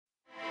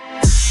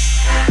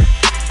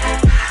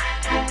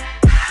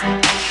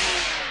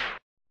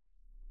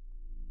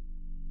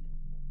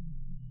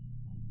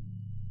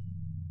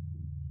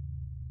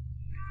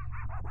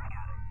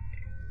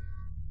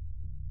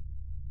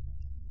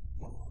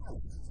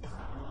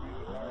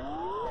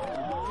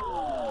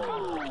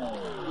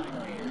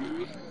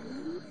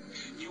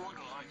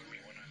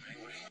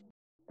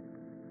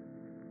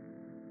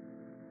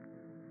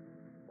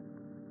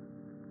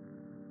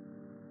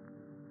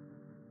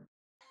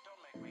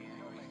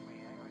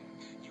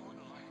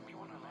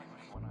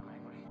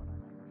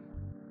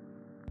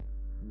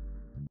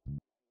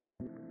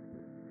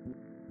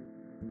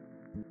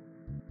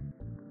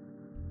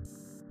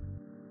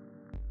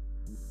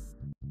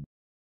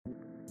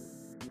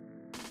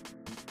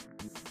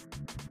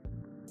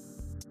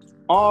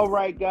All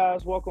right,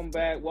 guys, welcome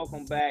back.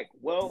 Welcome back.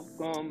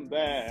 Welcome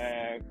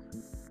back.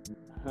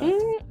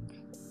 Mm.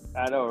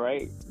 I know,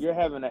 right? You're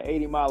having an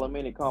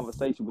 80-mile-a-minute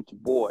conversation with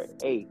your boy,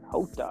 A.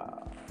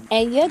 Hota.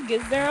 And your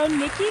good girl,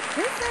 Nikki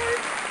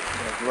Kisser.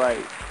 That's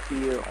right.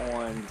 Here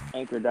on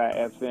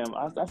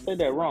Anchor.fm. I said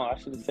that wrong. I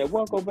should have said,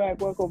 welcome back,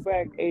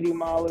 80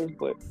 milers,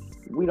 but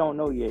we don't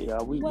know yet,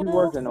 y'all. We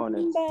working on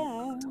this.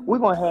 Welcome back. We're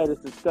going to have this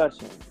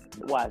discussion.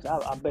 Watch,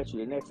 I bet you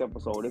the next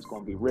episode is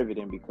going to be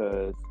riveting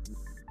because,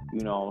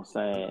 you know what I'm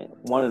saying,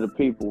 one of the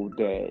people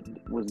that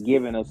was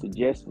giving us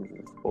suggestions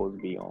is supposed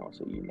to be on,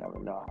 so you never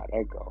know how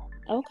that goes.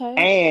 Okay.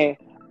 And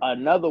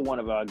another one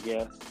of our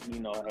guests,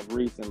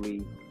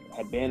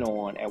 had been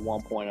on at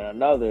one point or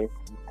another,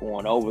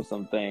 going over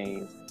some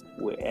things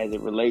as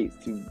it relates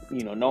to,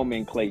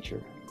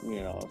 nomenclature. You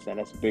know what I'm saying?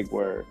 That's a big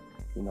word,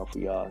 for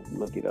y'all.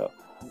 Look it up.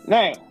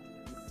 Now,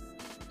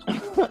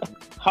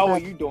 how are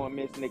you doing,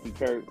 Miss Nikki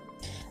Kirk?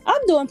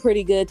 I'm doing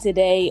pretty good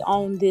today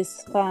on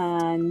this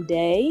fine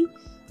day.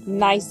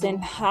 Nice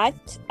and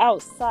hot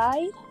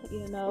outside,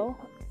 You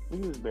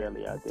was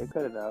barely out there.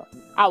 Cut it out.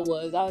 I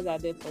was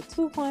out there for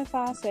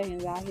 2.5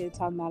 seconds out here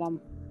talking about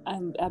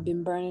I've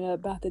been burning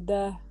up about to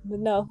die. But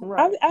no,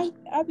 right.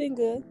 I've been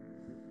good.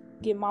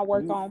 Get my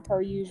work on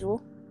per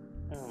usual.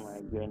 Oh my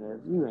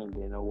goodness, you ain't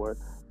getting no work.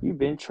 You've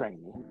been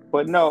training.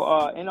 But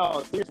no, in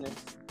all seriousness,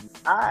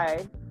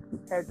 I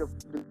had the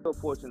good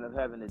fortune of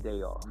having a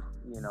day off,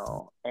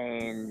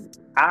 and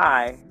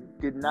I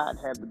did not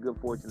have the good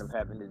fortune of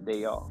having this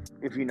day off,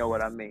 if you know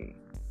what I mean.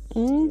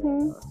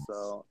 Mm-hmm. Yeah,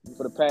 so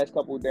for the past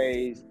couple of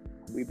days,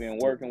 we've been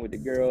working with the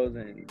girls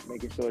and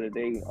making sure that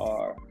they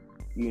are,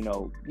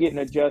 getting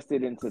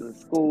adjusted into the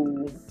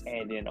school,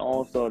 and then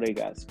also they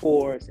got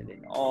sports, and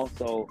then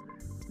also,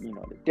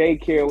 the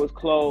daycare was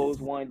closed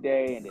one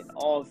day, and then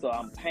also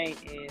I'm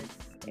painting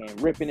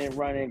and ripping and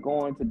running,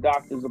 going to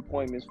doctor's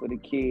appointments for the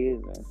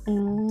kids,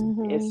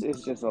 and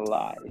it's just a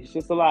lot. It's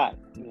just a lot,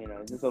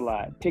 just a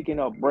lot. Picking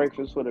up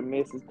breakfast for the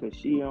missus because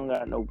she don't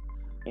got no.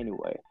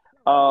 Anyway,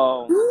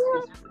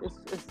 it's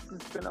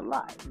just been a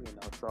lot,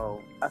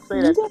 So I say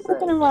that to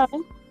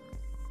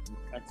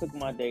say, I took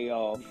my day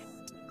off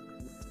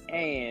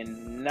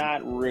and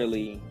not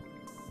really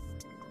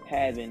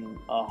having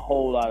a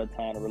whole lot of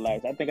time to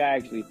relax. I think I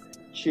actually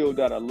chilled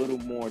out a little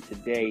more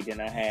today than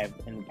I have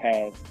in the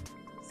past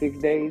 6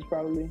 days,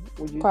 probably.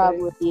 Would you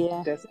Probably, say?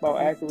 yeah. That's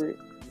about accurate.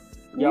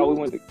 Y'all, we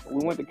went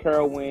to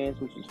Carowinds,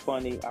 which was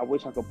funny. I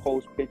wish I could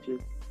post pictures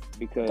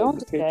because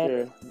the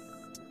picture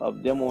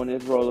of them on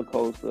this roller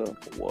coaster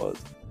was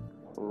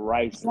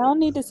priceless. I don't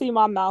need to see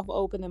my mouth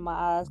open and my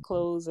eyes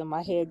closed and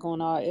my head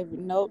going all every.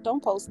 Nope,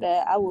 don't post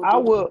that. I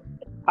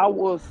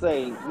will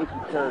say Nikki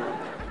Kirk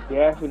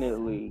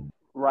definitely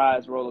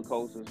rides roller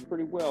coasters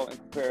pretty well in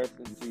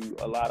comparison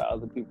to a lot of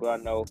other people I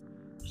know.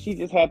 She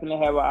just happened to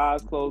have her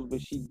eyes closed, but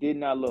she did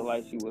not look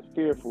like she was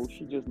fearful.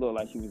 She just looked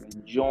like she was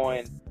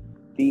enjoying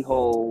the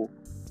whole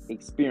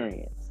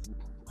experience.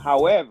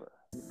 However,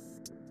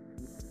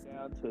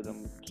 down to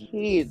them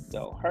kids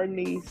though, her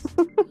niece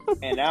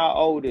and our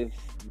oldest,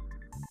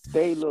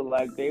 they looked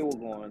like they were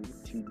going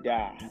to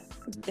die.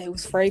 They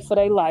was afraid for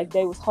their life.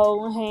 They was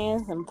holding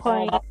hands and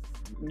praying.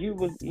 You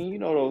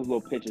know those little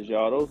pictures,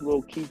 y'all. Those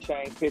little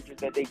keychain pictures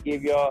that they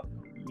give y'all.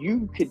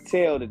 You could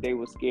tell that they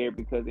were scared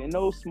because in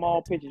those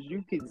small pictures,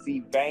 you could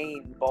see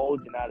veins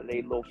bulging out of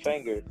their little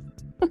fingers.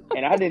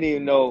 And I didn't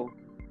even know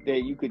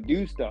that you could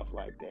do stuff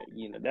like that.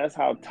 That's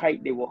how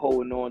tight they were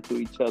holding on to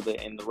each other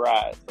in the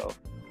ride. So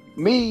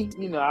me,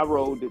 I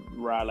rode the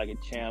ride like a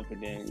champ.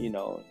 And then,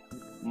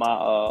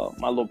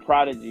 my little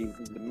prodigy,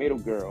 the middle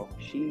girl,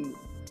 she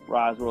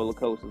rides roller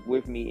coasters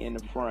with me in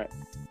the front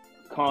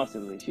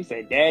constantly. She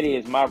said, "Daddy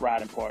is my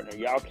riding partner.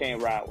 Y'all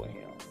can't ride with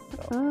him."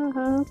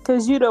 So.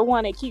 Cause you the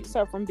one that keeps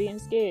her from being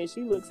scared.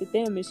 She looks at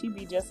them and she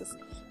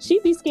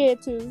be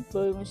scared too.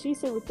 But when she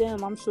sit with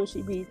them, I'm sure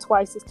she be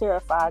twice as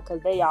terrified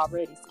because they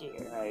already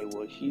scared. Hey,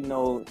 well, she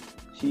know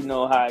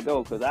how it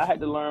go. Cause I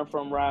had to learn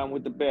from riding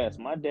with the best.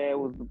 My dad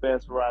was the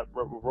best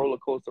roller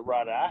coaster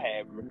rider I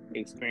had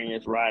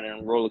experienced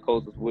riding roller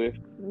coasters with.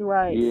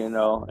 Right.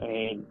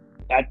 And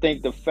I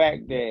think the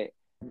fact that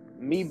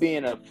me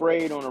being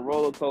afraid on a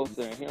roller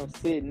coaster and him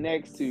sitting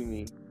next to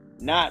me,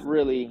 not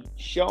really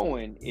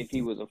showing if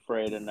he was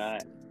afraid or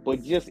not,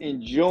 but just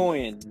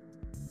enjoying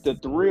the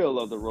thrill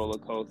of the roller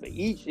coaster.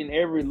 Each and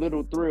every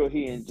little thrill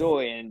he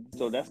enjoyed, and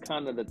so that's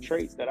kind of the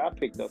traits that I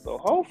picked up. So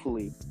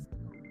hopefully,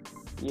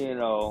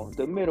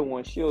 the middle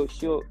one, she'll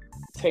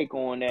take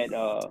on that.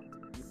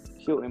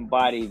 She'll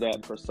embody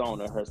that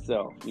persona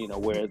herself.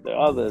 Whereas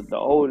the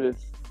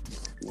oldest,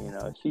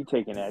 she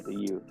taking after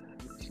you.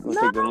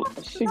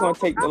 She's gonna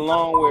take the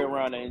long way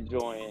around and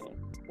enjoying it.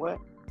 What?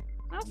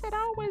 I said I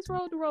always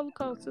rode the roller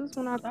coasters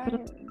when I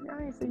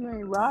ain't say you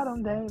ain't ride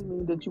them. That ain't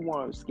mean that you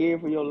weren't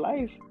scared for your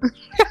life.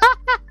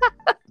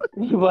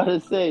 You about to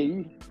say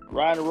you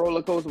ride a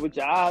roller coaster with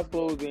your eyes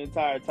closed the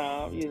entire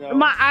time,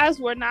 My eyes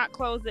were not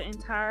closed the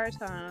entire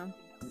time.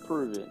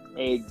 Prove it.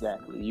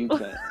 Exactly. You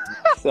can.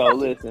 So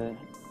listen.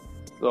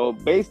 So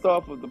based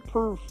off of the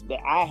proof that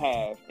I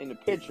have in the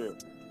picture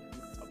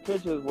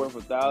picture is worth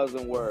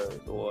 1,000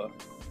 words, or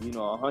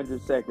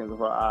 100 seconds of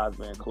her eyes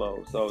being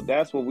closed. So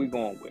that's what we're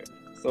going with.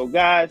 So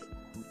guys,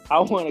 I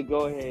want to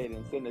go ahead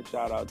and send a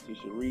shout out to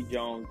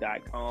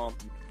CherieJones.com.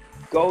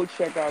 Go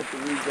check out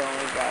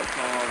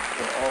CherieJones.com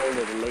for all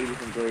of the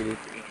latest and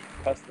greatest in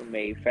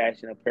custom-made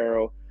fashion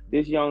apparel.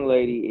 This young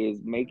lady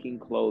is making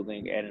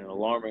clothing at an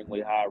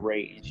alarmingly high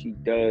rate, and she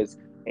does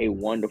a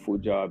wonderful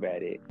job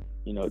at it.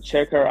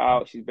 Check her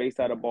out. She's based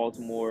out of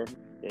Baltimore.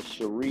 That's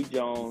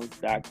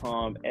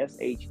CherieJones.com,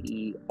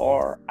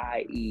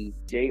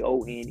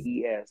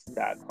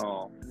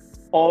 SherieJones.com.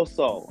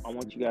 Also, I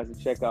want you guys to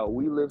check out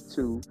We Live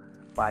 2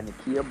 by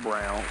Nakia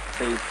Brown,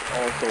 based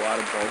also out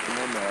of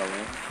Baltimore,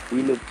 Maryland.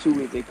 We Live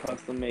 2 is a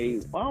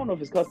custom-made, I don't know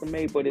if it's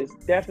custom-made, but it's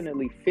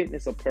definitely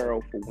fitness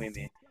apparel for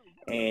women.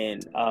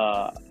 And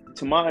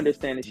to my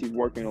understanding, she's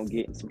working on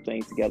getting some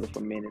things together for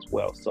men as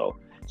well. So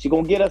she's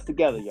going to get us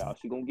together, y'all.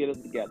 She's going to get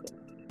us together.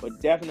 But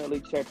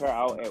definitely check her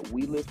out at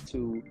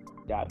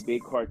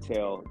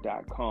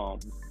WeLive2.BigCartel.com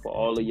for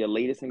all of your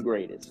latest and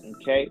greatest,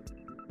 okay?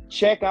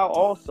 Check out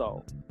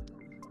also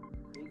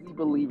Busy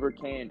Believer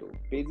Candles.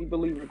 Busy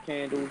Believer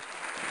Candles,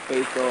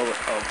 based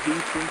of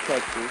Houston,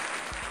 Texas.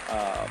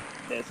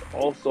 That's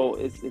also,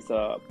 it's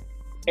a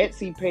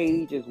Etsy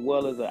page as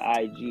well as an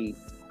IG.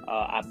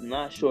 I'm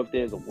not sure if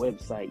there's a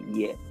website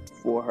yet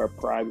for her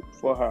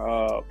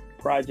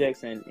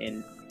projects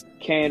and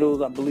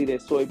candles. I believe they're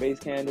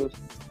soy-based candles.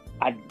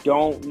 I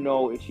don't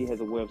know if she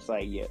has a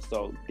website yet.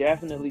 So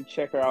definitely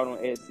check her out on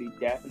Etsy.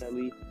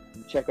 Definitely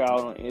check her out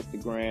on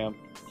Instagram.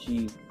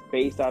 She's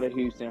based out of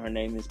Houston. Her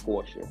name is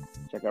Portia.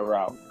 Check her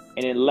out.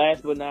 And then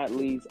last but not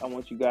least, I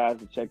want you guys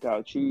to check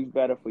out Choose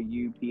Better for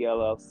You,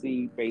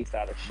 PLLC, based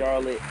out of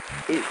Charlotte.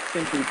 It's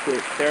simply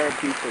put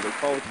therapy for the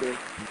culture.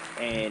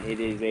 And it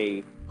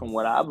is from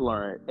what I've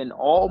learned, an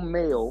all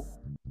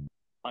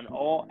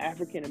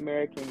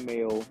African-American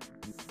male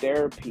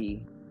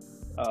therapy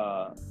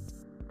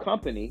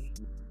company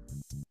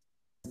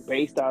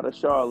based out of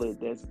Charlotte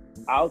that's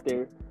out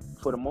there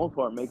for the most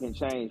part making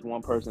change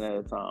one person at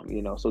a time.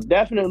 So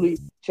definitely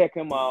check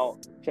him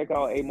out. Check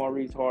out A.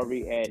 Maurice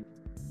Harvey at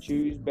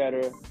Choose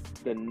Better,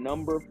 the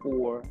number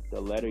 4, the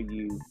letter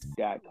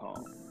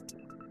U.com.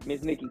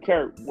 Miss Nikki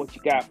Kurt, what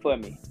you got for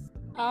me?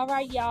 All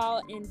right,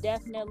 y'all, and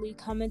definitely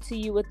coming to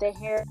you with the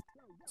hair,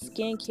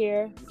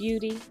 skincare,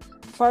 beauty.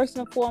 First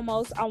and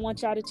foremost, I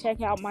want y'all to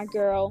check out my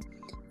girl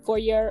for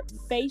your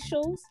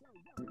facials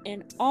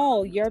and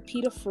all your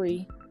PETA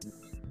free,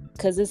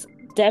 because it's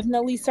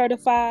definitely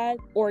certified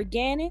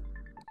organic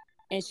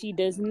and she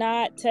does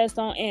not test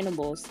on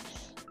animals.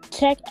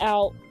 Check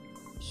out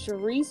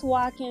Sharice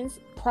Watkins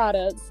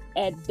products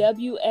at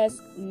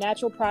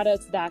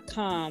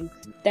wsnaturalproducts.com.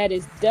 That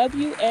is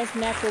WS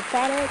Natural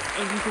Products,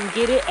 and you can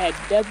get it at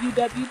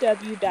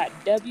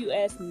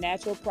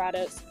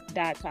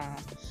www.wsnaturalproducts.com.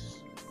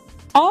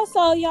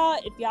 Also, y'all,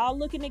 if y'all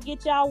looking to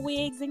get y'all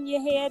wigs and your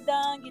hair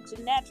done, get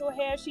your natural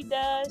hair, she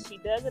does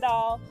it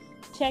all.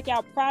 Check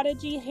out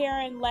Prodigy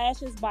Hair and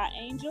Lashes by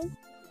Angel,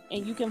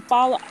 and you can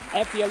follow,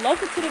 if you're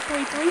local to the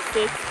 336,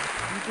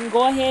 you can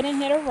go ahead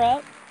and hit her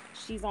up.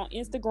 She's on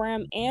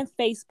Instagram and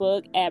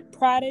Facebook at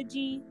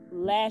Prodigy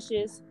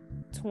Lashes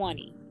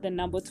 20, the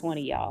number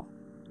 20, y'all.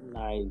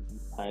 Nice.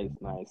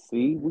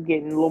 See, we're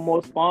getting a little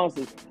more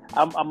sponsors.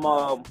 I'm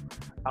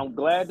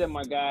glad that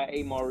my guy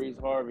A. Maurice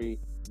Harvey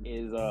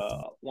is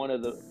one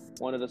of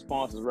the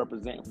sponsors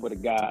representing for the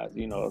guys.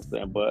 You know what I'm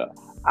saying? But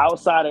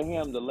outside of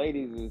him, the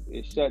ladies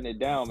is shutting it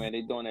down, man.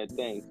 They're doing their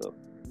thing. So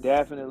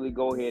definitely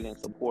go ahead and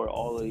support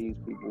all of these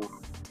people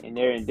in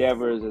their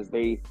endeavors as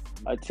they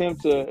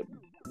attempt to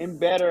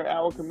better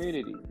our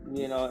community,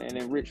 and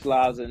enrich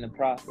lives in the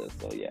process.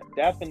 So yeah,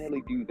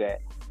 definitely do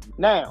that.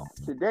 Now,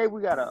 today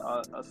we got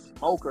a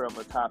smoker of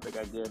a topic,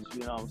 I guess,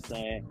 you know what I'm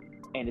saying?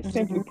 And it's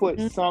simply put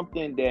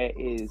something that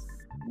is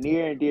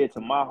near and dear to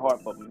my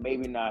heart, but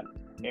maybe not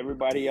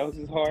everybody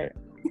else's heart.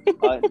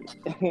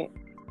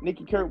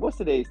 Nikki Kurt, what's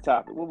today's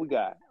topic? What we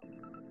got?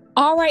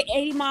 All right,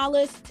 80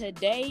 Milers,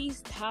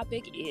 today's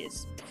topic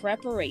is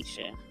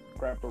preparation.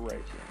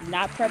 Preparation.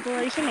 Not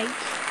preparation H,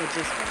 but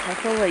just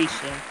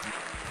preparation.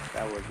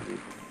 That was easy.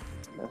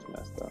 That's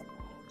messed up.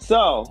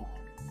 So,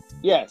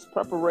 yes,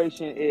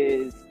 preparation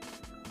is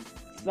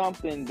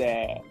something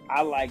that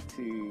I like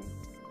to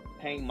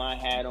hang my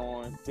hat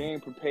on. Being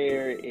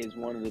prepared is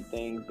one of the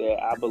things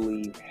that I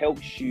believe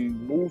helps you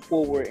move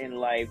forward in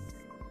life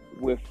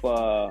with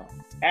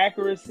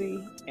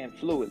accuracy and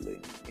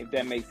fluidly, if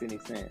that makes any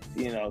sense.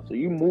 So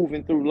you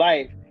moving through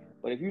life,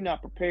 but if you're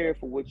not prepared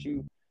for what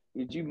you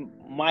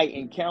might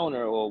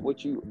encounter or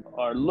what you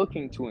are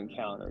looking to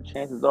encounter,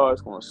 chances are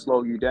it's going to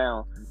slow you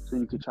down so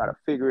you can try to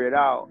figure it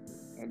out,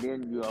 and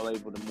then you are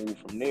able to move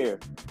from there.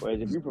 Whereas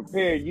if you're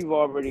prepared, you've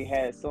already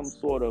had some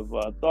sort of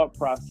thought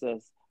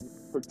process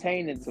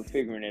pertaining to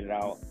figuring it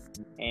out,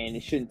 and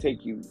it shouldn't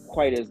take you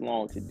quite as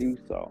long to do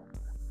so.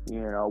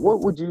 What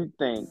would you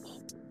think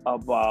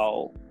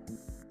about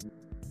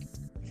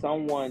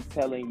someone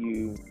telling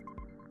you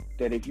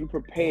that if you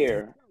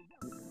prepare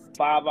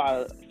 5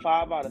 out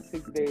of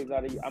 6 days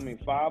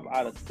 5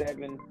 out of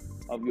 7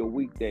 of your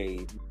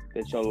weekdays,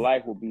 that your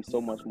life will be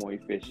so much more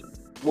efficient.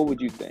 What would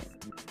you think?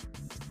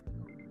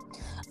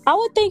 I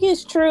would think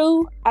it's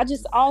true. I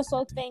just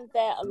also think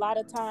that a lot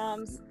of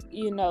times,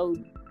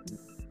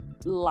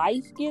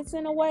 life gets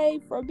in the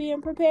way for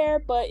being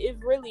prepared, but it's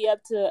really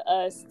up to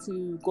us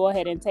to go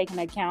ahead and take an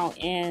account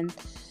and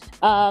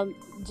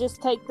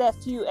just take that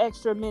few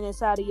extra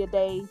minutes out of your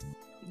day,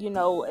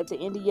 at the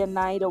end of your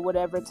night or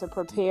whatever, to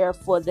prepare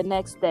for the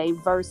next day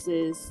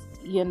versus,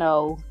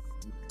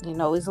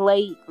 it's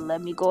late,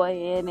 let me go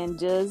ahead and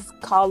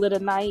just call it a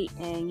night,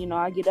 and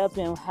I get up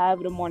and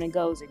however the morning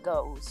goes, it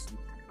goes.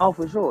 Oh,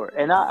 for sure.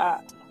 And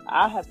I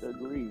have to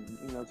agree.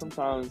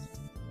 Sometimes,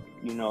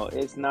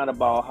 it's not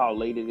about how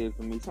late it is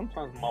for me.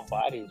 Sometimes my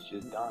body is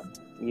just done.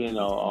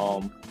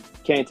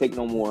 Can't take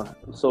no more.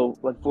 So,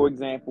 like, for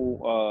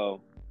example,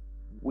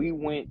 we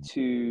went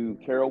to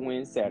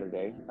Carowinds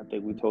Saturday. I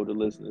think we told the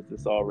listeners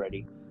this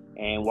already.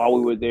 And while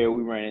we were there,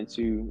 we ran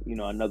into,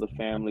 another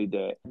family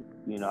that,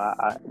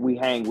 we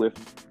hang with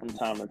from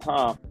time to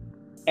time.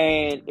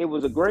 And it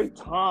was a great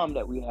time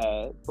that we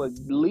had. But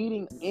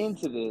leading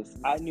into this,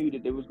 I knew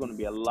that there was going to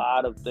be a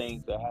lot of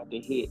things that had to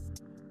hit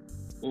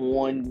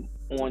on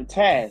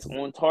task,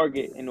 on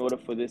target, in order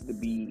for this to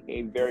be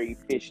a very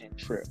efficient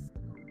trip.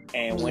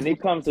 And when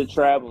it comes to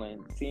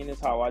traveling, seeing as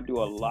how I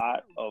do a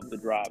lot of the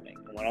driving,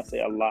 and when I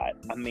say a lot,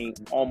 I mean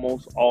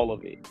almost all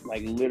of it,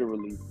 like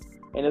literally.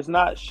 And it's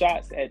not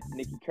shots at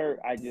Nikki Kurt.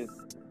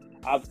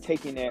 I've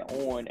taken that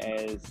on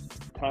as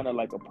kind of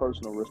like a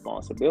personal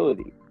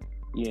responsibility,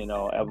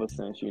 ever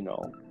since,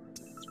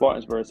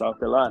 Spartansburg, South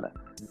Carolina.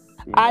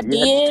 I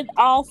did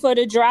offer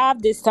to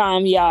drive this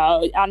time,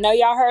 y'all. I know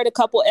y'all heard a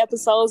couple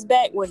episodes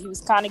back where he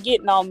was kind of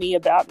getting on me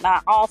about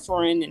not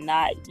offering and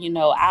not,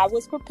 I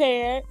was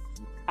prepared.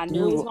 I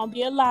knew it was going to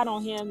be a lot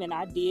on him, and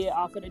I did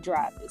offer to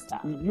drive this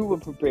time. You were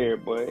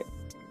prepared, but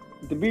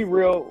to be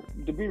real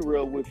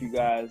with you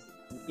guys,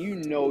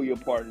 your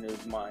partner's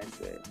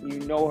mindset.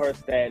 Her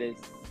status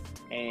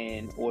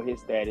or his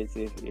status,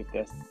 if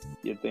that's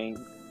your thing.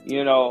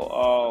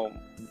 To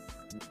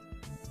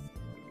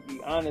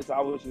be honest, I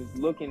was just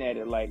looking at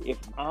it like, if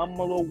I'm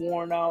a little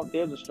worn out,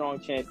 there's a strong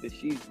chance that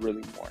she's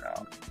really worn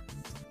out.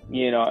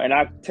 And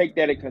I take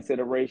that in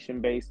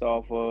consideration based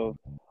off of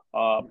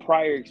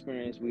prior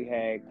experience we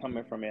had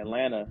coming from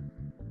Atlanta,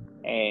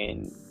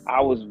 and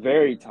I was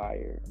very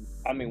tired.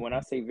 I mean, when I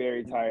say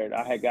very tired,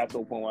 I had got to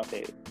a point where I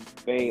said,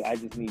 babe, I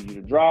just need you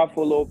to drive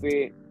for a little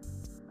bit,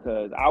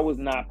 because I was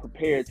not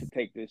prepared to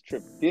take this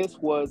trip. This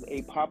was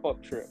a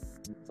pop-up trip.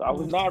 So I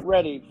was not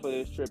ready for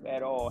this trip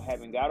at all,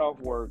 having got off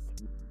work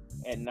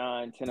at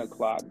 9-10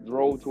 o'clock,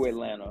 drove to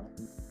Atlanta,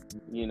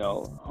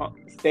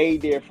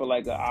 stayed there for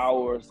like an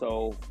hour or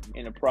so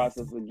in the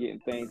process of getting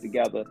things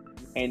together,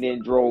 and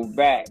then drove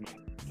back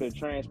to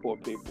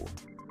transport people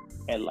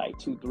at like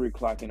 2-3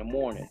 o'clock in the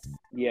morning.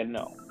 Yeah,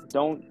 no,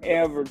 don't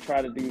ever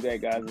try to do that,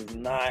 guys. It's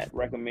not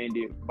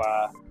recommended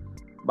by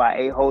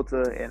A.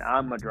 Holta, and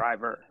I'm a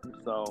driver.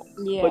 So,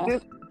 yeah.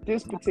 But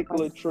this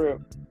particular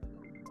trip,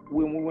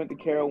 when we went to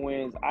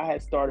Carowinds, I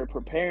had started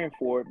preparing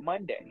for it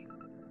Monday.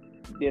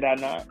 Did I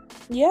not?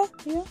 Yeah.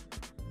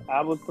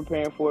 I was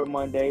preparing for it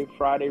Monday.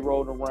 Friday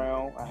rolled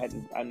around.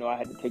 I know I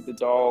had to take the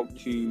dog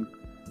to,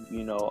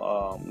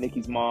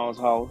 Nikki's mom's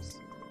house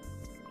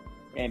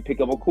and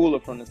pick up a cooler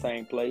from the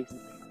same place.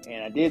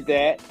 And I did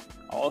that.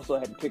 I also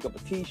had to pick up a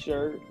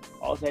t-shirt.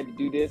 I also had to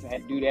do this. I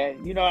had to do that.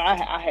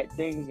 I had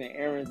things and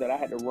errands that I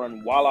had to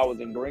run while I was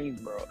in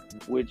Greensboro,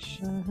 which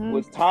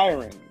was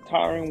tiring.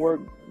 Tiring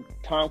work,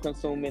 time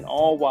consuming,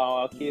 all while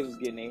our kids was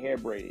getting their hair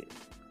braided.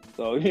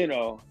 So,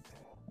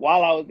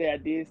 while I was there, I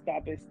did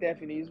stop at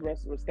Stephanie's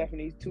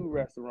 2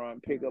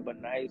 restaurant, pick up a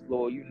nice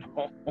little,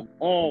 what I'm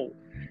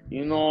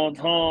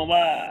talking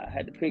about. I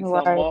had to pick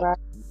something up. Right.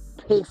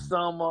 Pick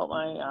some up.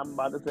 I'm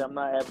about to say I'm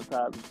not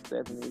advertising for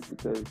Stephanie's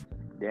because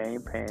they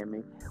ain't paying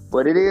me.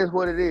 But it is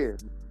what it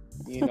is,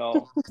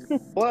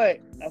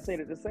 But I say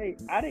that to say,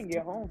 I didn't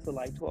get home till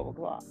like 12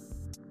 o'clock.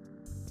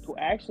 To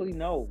actually,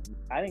 no,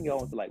 I didn't get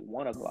home till like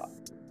 1 o'clock.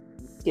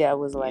 Yeah, it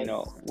was like,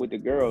 with the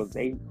girls,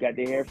 they got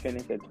their hair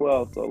finished at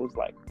 12, so it was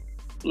like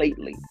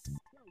lately.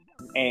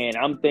 And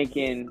I'm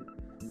thinking,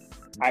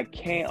 I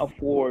can't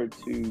afford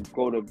to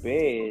go to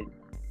bed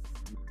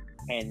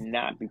and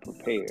not be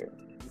prepared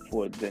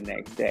for the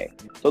next day.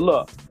 So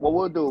look, what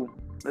we'll do,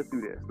 let's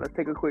do this. Let's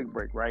take a quick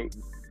break, right?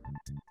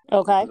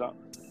 Okay. I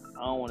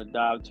don't want to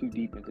dive too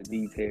deep into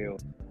detail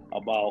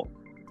about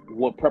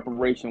what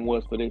preparation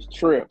was for this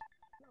trip,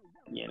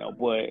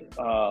 but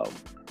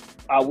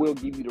I will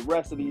give you the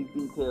rest of these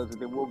details,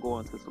 and then we'll go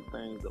into some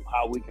things of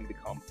how we can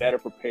become better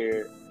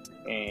prepared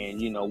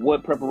and,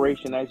 what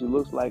preparation actually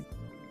looks like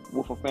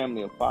with a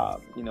family of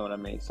 5. You know what I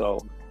mean? So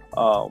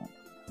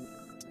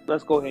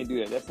let's go ahead and do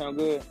that. That sound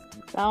good?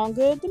 Sound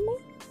good to me.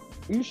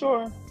 You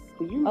sure?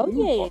 You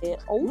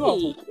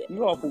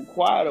awful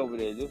quiet over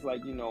there, just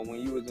like,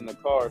 when you was in the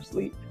car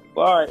asleep.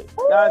 But all right,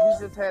 guys,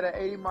 you just had an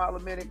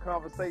 80-mile-a-minute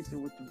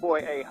conversation with your boy,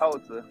 A.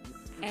 Holta.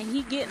 And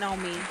he getting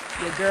on me,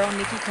 your girl,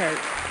 Nikki Kurt.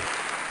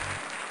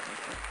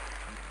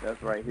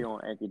 That's right here on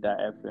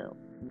Anchor.fm.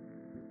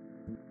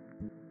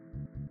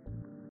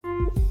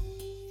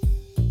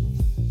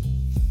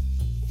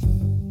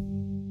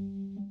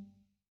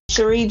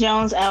 Cherie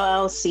Jones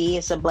LLC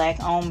is a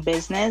Black-owned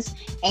business,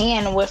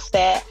 and with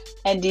that,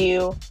 I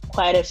do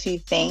quite a few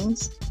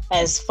things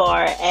as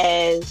far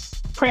as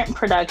print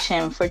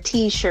production for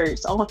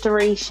t-shirts,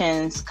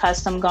 alterations,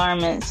 custom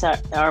garments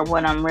are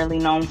what I'm really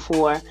known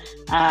for,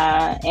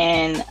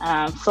 and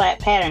flat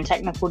pattern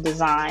technical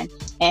design.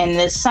 And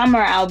this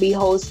summer, I'll be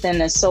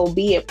hosting a So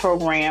Be It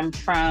program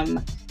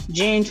from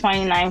June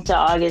 29th to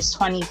August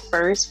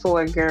 21st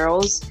for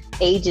girls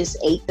ages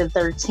 8 to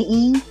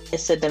 13.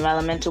 It's a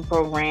developmental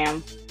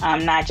program,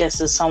 not just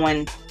a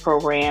sewing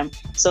program.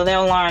 So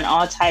they'll learn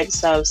all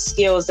types of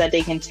skills that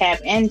they can tap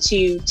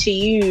into to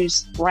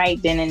use right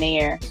then and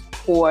there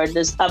for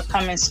this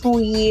upcoming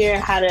school year,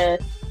 how to,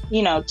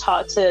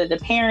 talk to the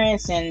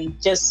parents and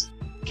just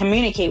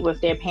communicate with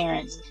their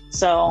parents.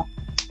 So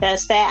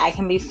that's that. I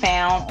can be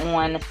found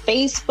on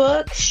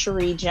Facebook,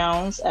 Cherie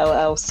Jones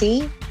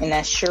LLC, and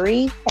that's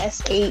Cherie,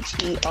 Sherie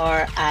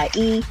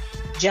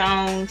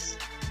Jones.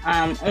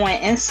 On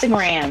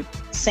Instagram,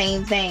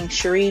 same thing,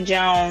 Cherie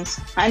Jones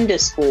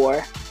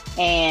 _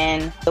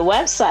 and the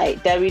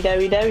website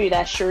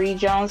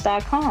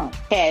www.cheriejones.com.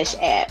 Cash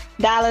app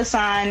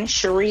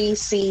 $Cherie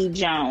C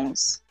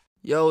Jones.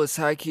 Yo, it's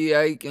High Key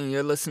Ike, and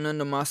you're listening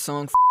to my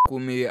song F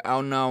With Me,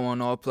 out now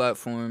on all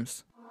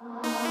platforms.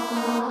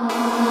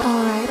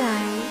 Alright,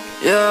 Ike.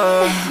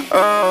 Yeah,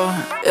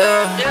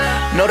 yeah.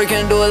 Know they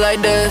can't do it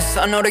like this.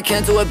 I know they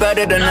can't do it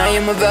better than I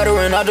am a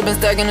veteran. I've just been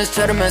stacking this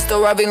cheddar, man.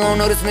 Still robbing, don't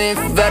notice me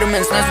for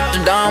veterans. Not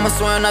switching down, I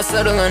swear I'm not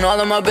settling.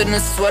 All of my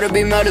business is swear to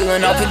be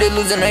meddling. I'll they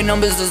losing, they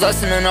numbers is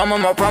lessening. I'm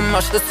on my problem, my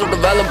shit's still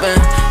developing.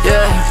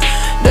 Yeah,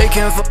 they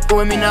can't fuck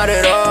with me, not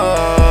at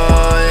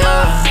all.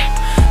 Yeah,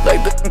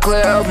 like bitch and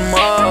clear up them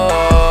all.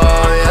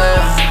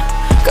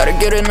 Yeah, gotta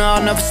get it now,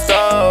 never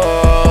stop.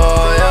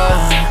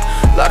 Yeah.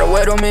 Lot of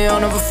weight on me, I'll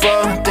never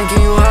fall.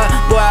 Thinking you high,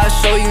 boy, I'll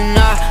show you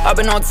not. I've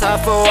been on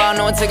top for a while,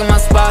 no one taking my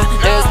spot.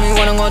 They ask me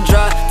when I'm gonna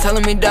drop,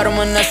 telling me that I'm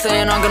a nest,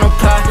 saying I'm gonna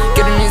pop.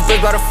 Getting these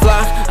bitch by the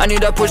flock, I need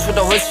that push with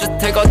the horse, just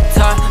take off the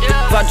top.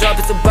 If I drop,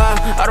 it's a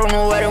bop. I don't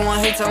know why they want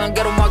hate, tell them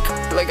get on my c***.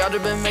 Like I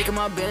just been making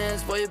my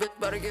bands, boy, you bitch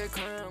better get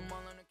clean.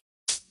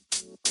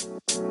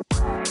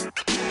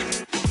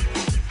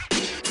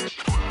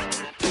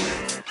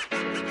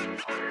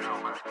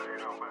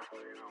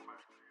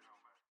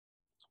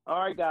 All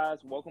right, guys,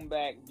 welcome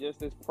back.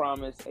 Just as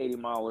promised, 80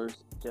 milers.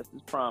 Just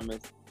as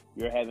promised,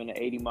 you're having an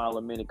 80 mile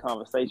a minute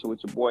conversation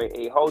with your boy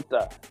A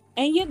Hota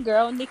and your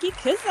girl Nikki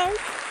Kisser.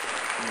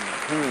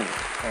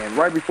 And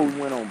right before we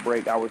went on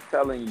break, I was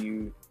telling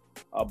you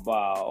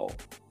about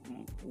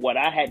what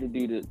I had to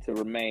do to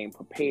remain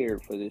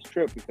prepared for this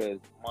trip because,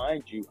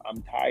 mind you,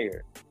 I'm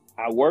tired.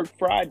 I worked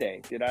Friday,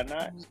 did I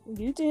not?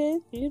 You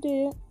did.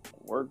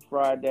 Worked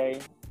Friday.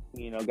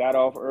 Got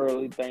off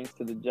early thanks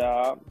to the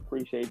job.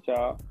 Appreciate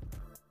y'all.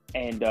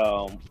 And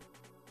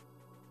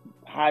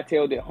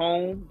hightailed it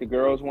home. The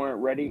girls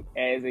weren't ready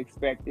as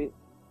expected.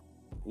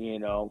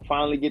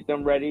 Finally get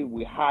them ready.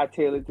 We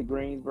hightailed it to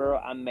Greensboro.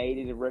 I made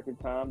it in record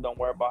time. Don't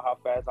worry about how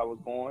fast I was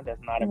going.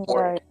 That's not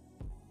important.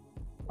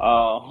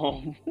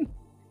 Right.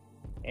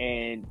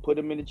 And put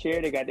them in the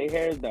chair. They got their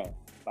hairs done.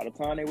 By the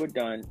time they were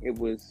done, it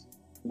was,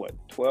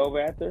 12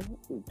 after?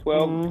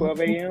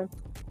 12 a.m.?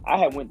 I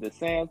had went to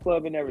Sam's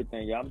Club and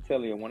everything. Yeah, I'm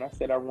telling you, when I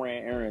said I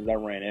ran errands, I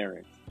ran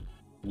errands.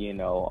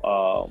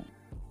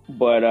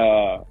 But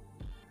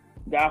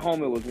got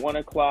home, it was 1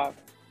 o'clock,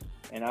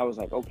 and I was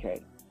like,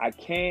 okay, I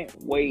can't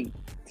wait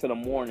till the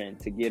morning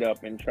to get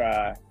up and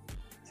try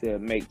to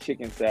make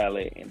chicken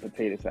salad and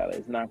potato salad.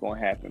 It's not going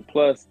to happen.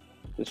 Plus,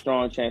 the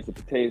strong chance the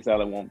potato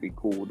salad won't be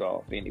cooled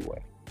off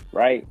anyway,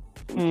 right?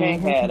 We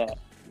can't have that.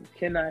 We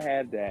cannot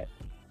have that.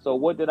 So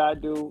what did I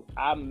do?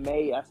 I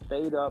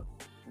stayed up.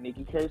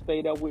 Nikki Kerr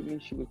stayed up with me.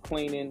 She was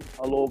cleaning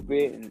a little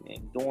bit and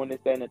doing this,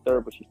 that, and the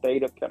third, but she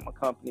stayed up, kept my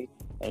company,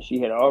 and she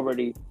had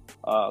already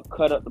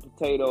cut up the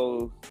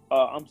potatoes.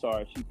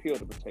 She peeled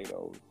the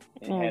potatoes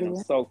and had them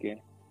soaking,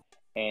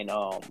 and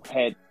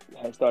had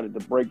started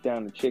to break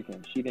down the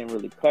chicken. She didn't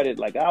really cut it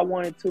like I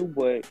wanted to,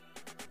 but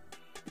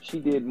she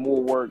did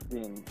more work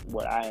than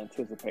what I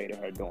anticipated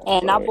her doing.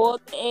 And I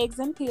boiled the eggs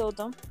and peeled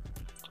them.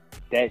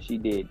 That she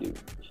did do.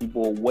 She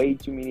boiled way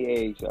too many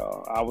eggs,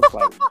 y'all. I was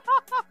like...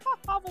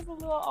 I was a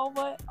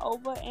little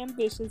over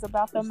ambitious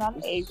about the amount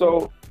of eggs.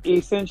 So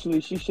essentially,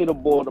 she should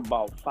have boiled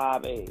about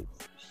 5 eggs.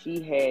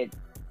 She had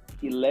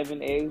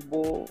 11 eggs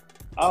boiled.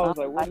 I was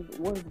like, what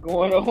is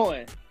going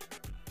on?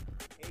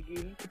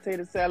 Eggy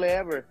potato salad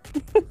ever.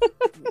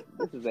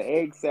 This is an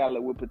egg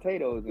salad with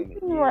potatoes in it.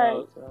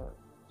 Right. So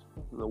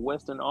this is a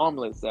Western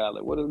omelet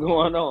salad. What is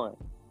going on?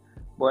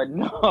 But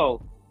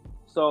no.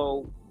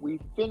 So we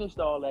finished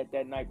all that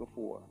night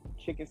before.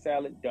 Chicken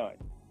salad done.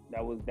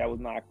 That was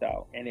knocked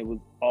out, and it was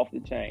off the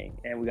chain,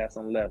 and we got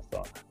some left,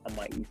 so I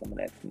might eat some of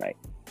that tonight.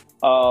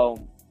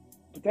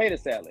 Potato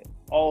salad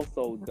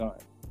also done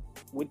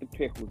with the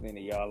pickles in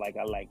it, y'all. Like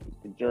I like it.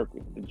 The jerk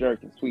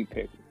and sweet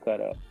pickles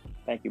cut up.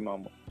 Thank you,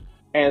 Mama.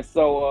 And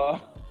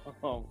so,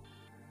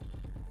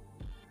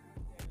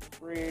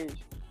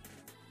 fridge.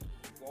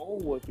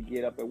 Goal was to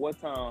get up at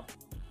what time?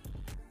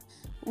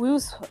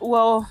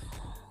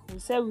 We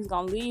said we was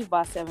gonna leave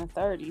by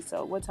 7:30.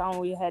 So what time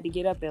we had to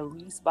get up at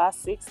least by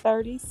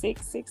 6:30,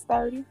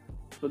 6:30?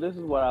 So this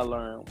is what I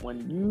learned.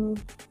 When you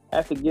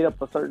have to get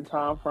up a certain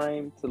time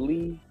frame to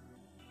leave,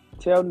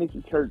 tell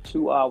Nikki Kurt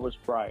 2 hours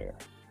prior.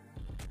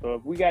 So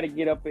if we got to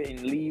get up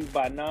and leave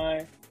by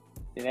 9,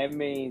 then that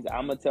means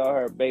I'm gonna tell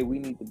her, babe, we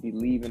need to be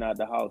leaving out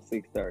the house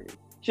 6:30,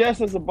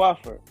 just as a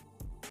buffer.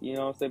 You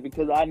know what I'm saying?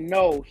 Because I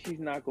know she's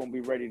not gonna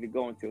be ready to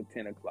go until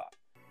 10 o'clock.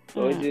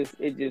 So it just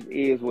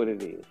is what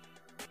it is.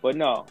 But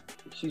no,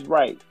 she's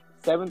right.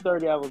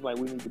 7:30, I was like,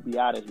 we need to be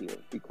out of here,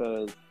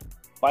 because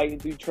fighting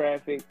through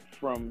traffic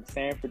from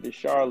Sanford to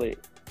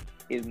Charlotte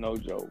is no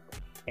joke.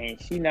 And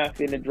she not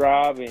finna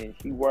drive, and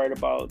she worried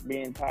about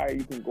being tired.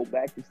 You can go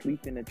back to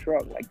sleep in the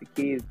truck like the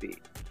kids did,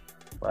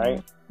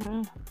 right?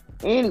 Mm-hmm.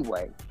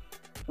 Anyway,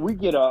 we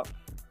get up.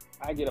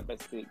 I get up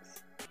at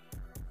 6.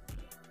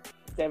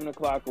 7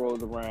 o'clock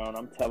rolls around.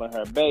 I'm telling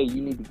her, babe,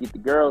 you need to get the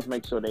girls,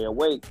 make sure they're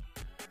awake.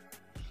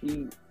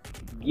 She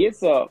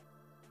gets up,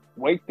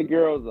 wakes the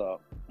girls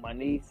up, my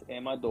niece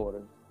and my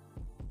daughter,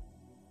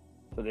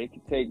 so they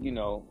can take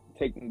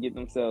and get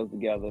themselves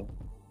together,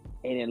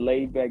 and then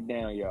lay back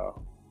down,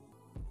 y'all.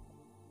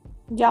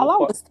 Y'all, I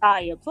was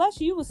tired. Plus,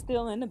 you was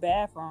still in the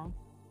bathroom.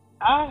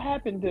 I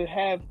happened to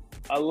have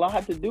a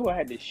lot to do. I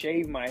had to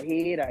shave my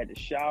head. I had to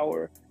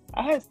shower.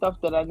 I had stuff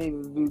that I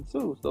needed to do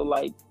too. So,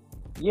 like,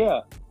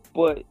 yeah.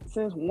 But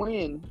since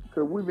when?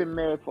 Because we've been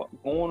married for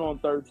going on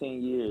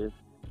 13 years.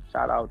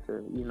 Shout out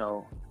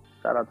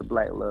to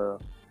Black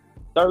Love.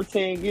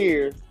 13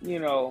 years,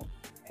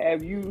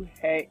 have you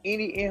had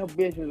any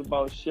inhibitions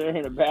about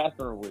sharing a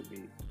bathroom with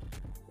me?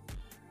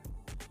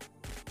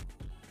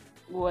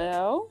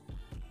 Well,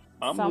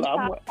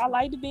 sometimes I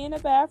like to be in the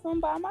bathroom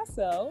by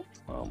myself.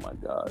 Oh my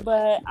God.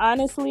 But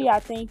honestly, I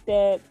think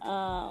that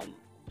I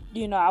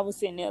was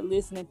sitting there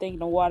listening, thinking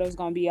the water's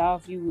gonna be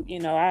off.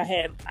 I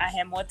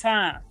had more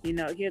time.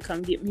 He'll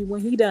come get me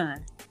when he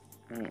done.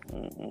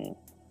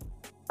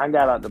 I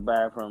got out the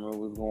bathroom. It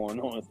was going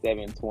on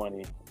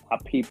 7:20. I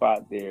peep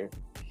out there.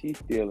 She's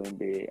still in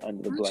bed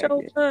under the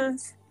blanket.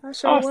 I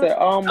said,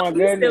 "Oh my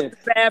goodness!" Still in the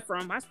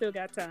bathroom. I still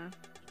got time.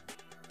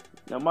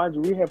 Now, mind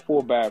you, we have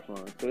 4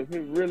 bathrooms. So if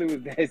it really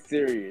was that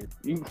serious,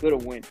 you could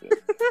have went to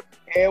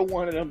every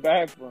one of them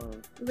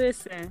bathrooms.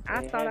 Listen,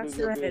 I thought I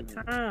still had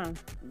time.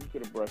 You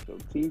could have brushed your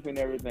teeth and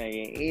everything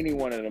in any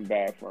one of them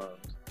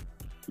bathrooms.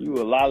 You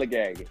were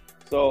lollygagging.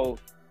 So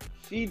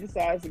she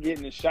decides to get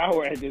in the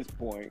shower at this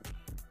point.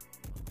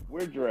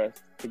 We're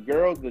dressed. The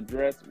girls are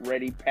dressed,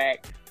 ready,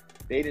 packed.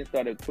 They done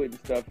started putting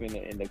stuff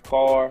in the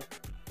car.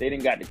 They done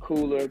got the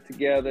cooler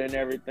together and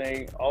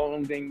everything.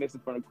 Only thing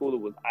missing from the cooler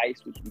was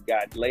ice, which we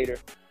got later.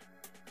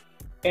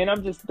 And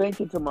I'm just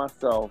thinking to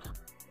myself,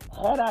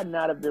 had I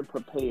not have been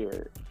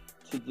prepared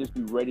to just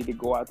be ready to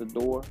go out the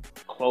door,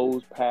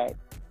 clothes packed,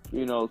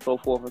 so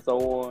forth and so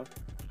on,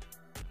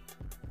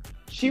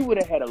 she would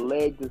have had a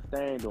leg to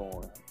stand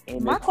on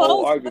in this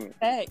whole argument.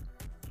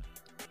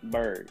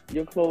 Bird,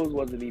 your clothes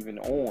wasn't even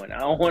on.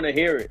 I don't want to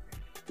hear it.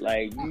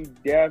 Like, you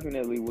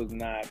definitely was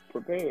not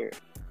prepared.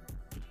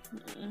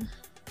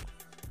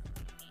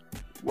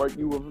 Work,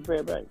 you were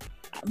prepared, back?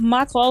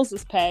 My clothes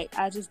was packed.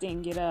 I just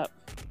didn't get up.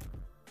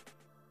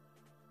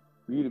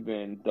 You'd have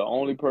been the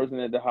only person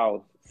at the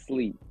house,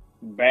 sleep,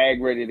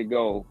 bag ready to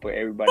go, but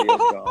everybody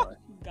else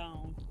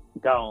gone.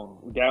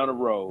 Down the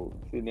road.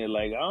 Sitting there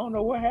like, I don't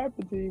know what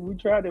happened to you. We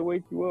tried to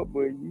wake you up,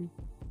 but you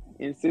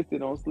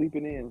insisted on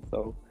sleeping in,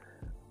 so...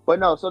 But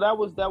no, so that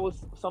was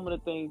some of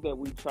the things that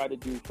we tried to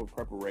do for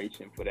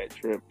preparation for that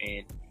trip.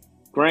 And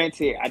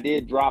granted, I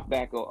did drop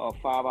back a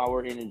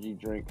 5-hour energy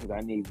drink because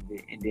I needed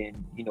it, and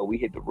then we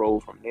hit the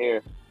road from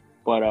there.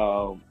 But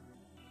I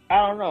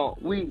don't know.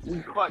 We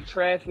caught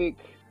traffic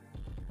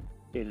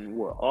in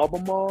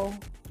Albemarle.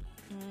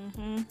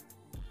 Mm-hmm.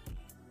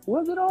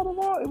 Was it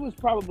Albemarle? It was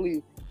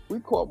probably, we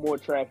caught more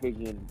traffic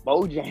in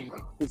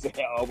Bojangles at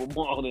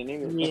Albemarle than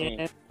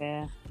anything.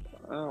 Yeah.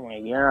 Oh my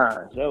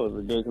gosh, that was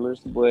ridiculous.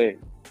 But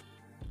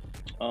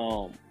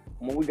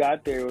when we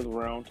got there, it was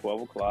around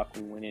 12 o'clock.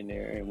 We went in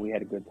there and we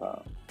had a good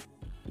time.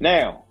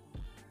 Now,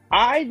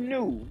 I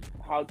knew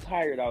how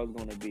tired I was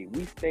going to be.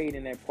 We stayed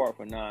in that park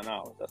for 9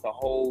 hours. That's a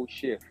whole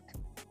shift,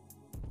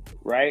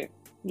 right?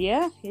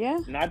 Yeah.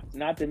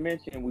 Not to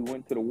mention, we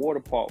went to the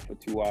water park for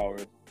 2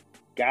 hours.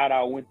 Got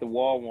out, went to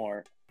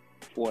Walmart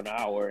for an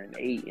hour and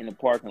ate in the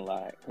parking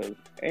lot, because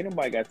ain't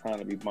nobody got time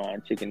to be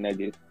buying chicken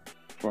nuggets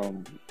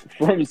from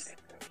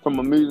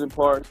amusement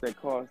parks that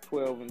cost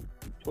 $12 and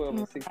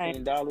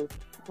 $16.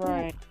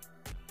 Right.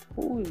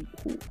 Who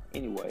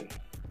anyway,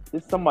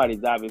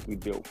 somebody's obviously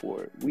built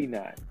for it. We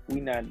not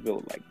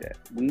built like that.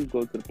 We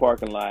go to the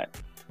parking lot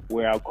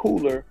where our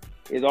cooler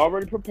is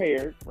already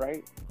prepared,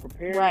 right?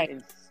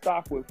 And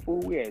stocked with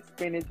food. We had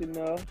spinach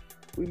enough.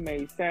 We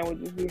made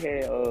sandwiches. We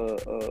had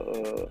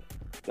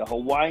the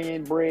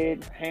Hawaiian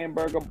bread,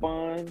 hamburger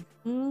buns.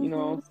 Mm-hmm. You know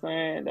what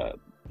I'm saying?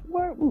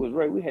 We was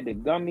right. We had the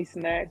gummy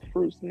snacks,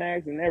 fruit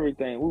snacks, and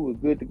everything. We was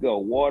good to go.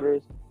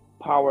 Waters,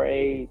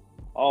 Powerade,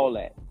 all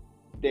that.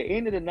 The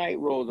end of the night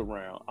rolls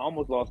around. I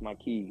almost lost my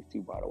keys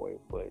too, by the way,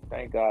 but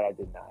thank God I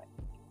did not.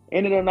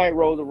 End of the night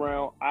rolls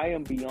around. I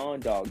am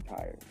beyond dog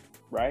tired,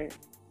 right?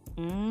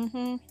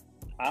 Mm-hmm.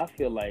 I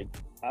feel like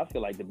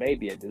the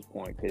baby at this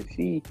point because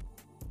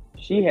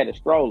she had a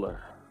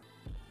stroller.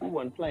 She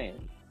wasn't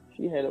playing.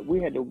 We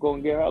had to go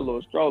and get her a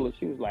little stroller.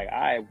 She was like,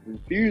 I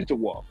refuse to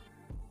walk.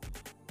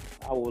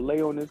 I will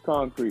lay on this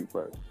concrete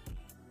first.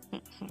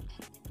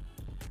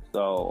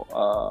 So,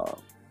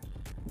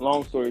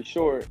 long story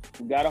short,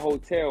 we got a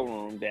hotel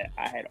room that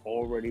I had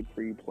already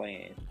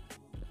pre-planned.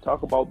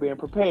 Talk about being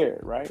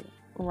prepared, right?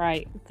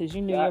 Right, because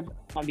you knew you were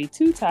gonna be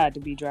too tired to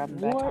be driving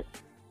back. What?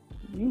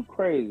 You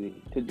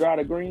crazy. To drive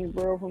to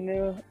Greensboro from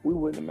there, we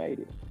wouldn't have made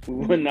it. We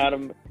would not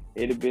have,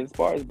 it'd have been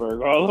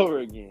Spartanburg all over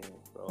again.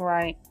 So,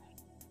 right.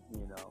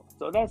 You know,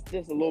 so that's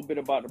just a little bit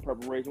about the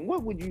preparation.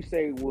 What would you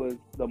say was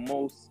the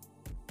most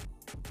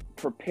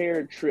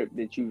prepared trip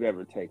that you've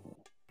ever taken?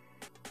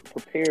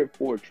 Prepared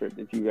for a trip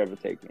that you've ever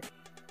taken?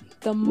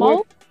 The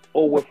most? With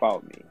or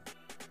without me?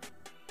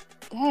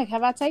 Heck,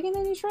 have I taken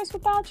any trips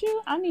without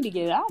you? I need to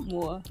get out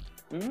more.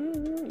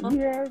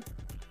 Yeah.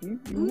 You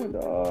went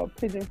to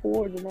Pigeon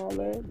Forge and all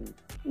that.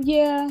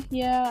 Yeah,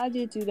 I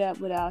did do that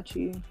without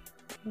you.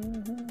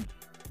 Mm-hmm.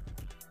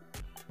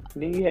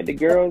 Then you had the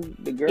girls'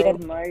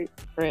 night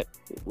trip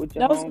with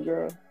your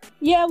homegirl.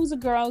 Yeah, it was a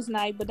girls'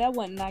 night, but that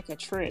wasn't like a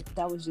trip.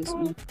 That was just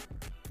me.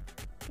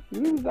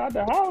 You was out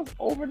the house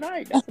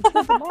overnight. That's a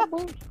trip in my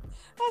book.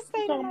 I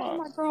stayed in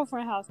my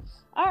girlfriend's house.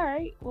 All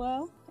right,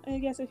 well, I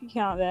guess if you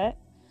count that.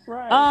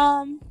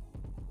 Right.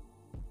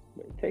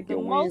 Take your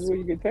wings where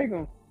you can take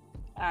them.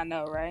 I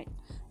know, right?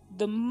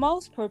 The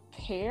most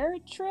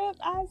prepared trip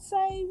I'd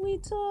say we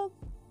took.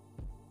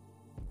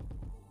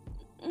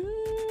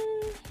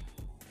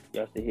 You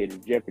have to hear the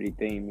Jeopardy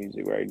theme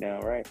music right now,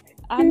 right?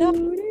 I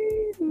know.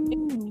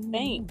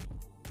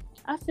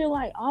 I feel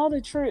like all the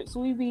trips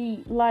we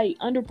be like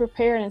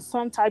underprepared in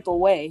some type of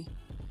way.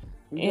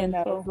 And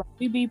like,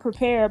 we be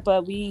prepared,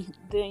 but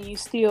then you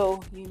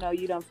still,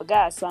 you done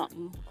forgot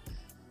something.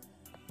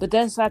 But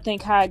that's, I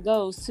think, how it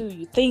goes too.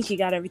 You think you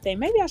got everything.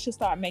 Maybe I should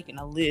start making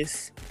a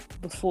list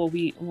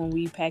when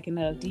we packing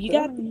up. Do you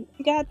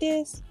got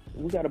this?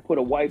 We got to put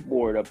a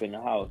whiteboard up in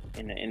the house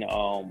in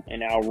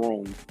our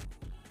room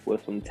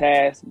with some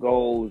tasks,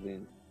 goals,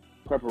 and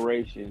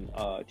preparation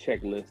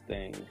checklist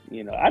things.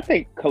 I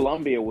think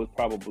Colombia was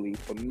probably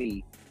for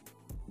me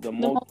the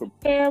most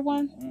prepared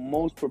one.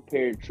 Most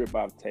prepared trip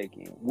I've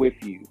taken with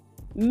you.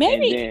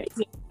 Maybe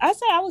I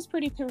say I was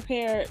pretty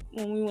prepared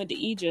when we went to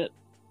Egypt.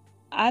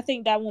 I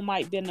think that one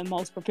might have been the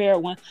most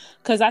prepared one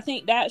because I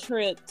think that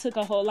trip took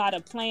a whole lot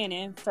of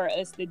planning for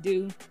us to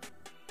do.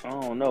 I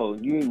don't know.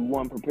 You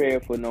weren't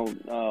prepared for no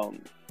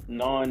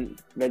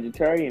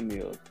non-vegetarian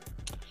meals.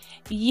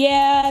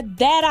 Yeah,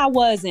 that I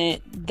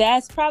wasn't.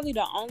 That's probably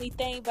the only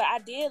thing, but I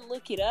did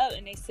look it up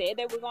and they said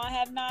they were going to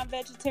have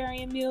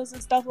non-vegetarian meals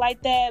and stuff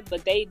like that,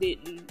 but they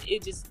didn't.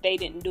 They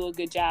didn't do a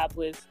good job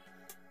with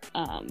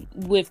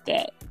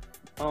that.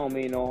 I don't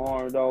mean no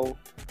harm though.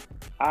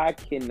 I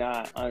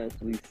cannot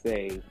honestly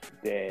say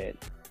that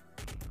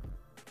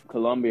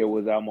Colombia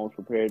was our most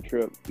prepared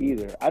trip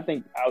either. I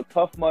think our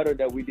Tough Mudder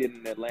that we did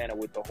in Atlanta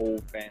with the whole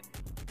family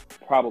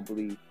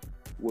probably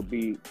would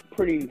be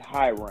pretty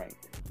high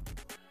ranked.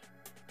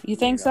 You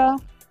think so?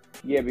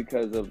 Yeah,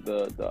 because of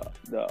the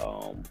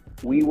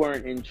we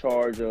weren't in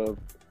charge of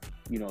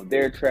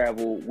their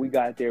travel. We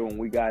got there when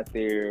we got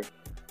there.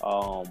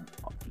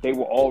 They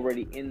were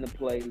already in the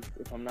place,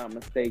 if I'm not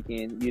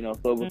mistaken.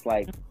 So it was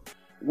like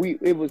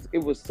it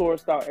was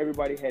sourced out.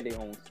 Everybody had their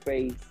own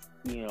space.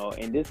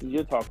 And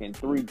you're talking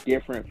 3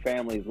 different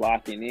families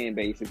locking in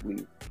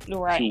basically,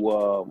 right?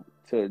 To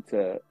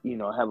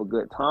have a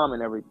good time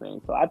and everything.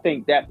 So I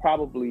think that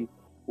probably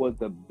was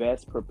the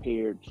best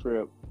prepared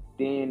trip.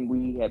 Then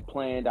we had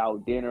planned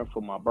out dinner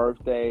for my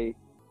birthday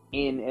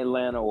in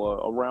Atlanta or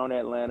around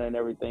Atlanta and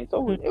everything.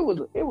 So it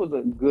was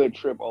a good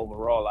trip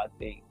overall. I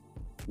think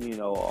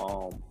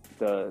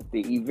the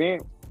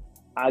event.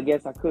 I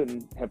guess I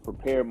couldn't have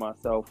prepared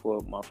myself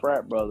for my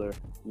frat brother,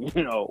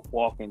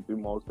 walking through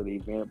most of the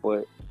event,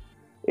 but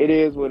it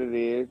is what it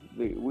is.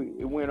 It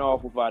went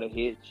off without a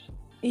hitch.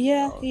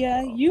 Yeah,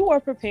 you were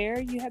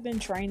prepared. You have been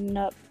training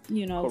up,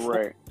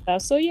 Correct.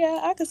 So yeah,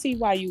 I could see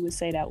why you would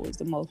say that was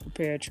the most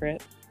prepared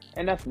trip.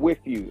 And that's with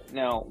you.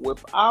 Now,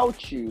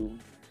 without you,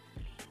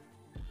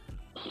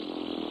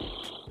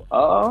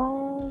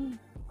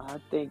 I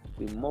think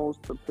the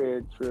most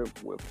prepared trip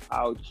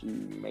without you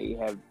may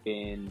have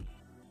been,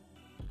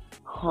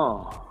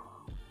 I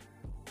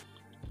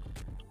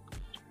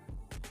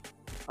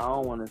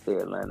don't want to say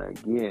Atlanta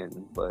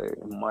again, but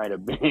it might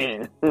have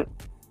been. I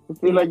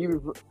feel like you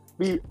would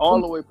be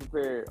all the way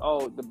prepared.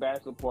 Oh, the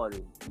bachelor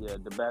party. Yeah,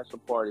 the bachelor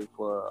party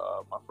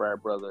for my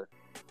frat brother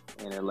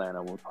in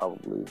Atlanta was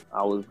probably,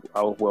 I was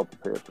well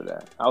prepared for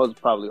that. I was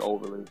probably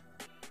overly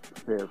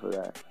prepared for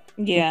that.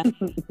 Yeah.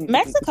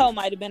 Mexico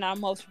might have been our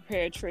most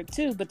prepared trip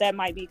too, but that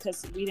might be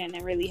because we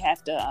didn't really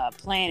have to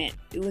plan it.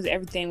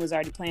 Everything was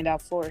already planned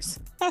out for us.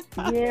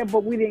 Yeah,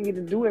 but we didn't get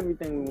to do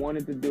everything we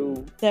wanted to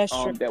do. That's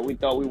true. That we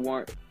thought we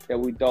were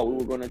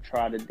going to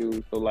try to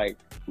do. So like,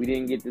 we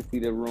didn't get to see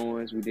the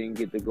ruins. We didn't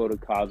get to go to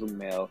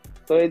Cozumel.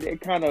 So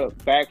it kind of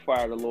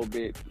backfired a little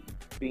bit,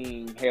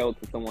 being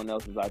held to someone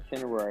else's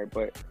itinerary.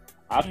 But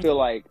I feel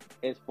like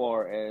as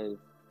far as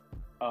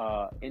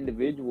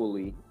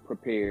individually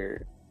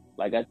prepared,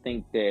 like, I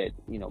think that,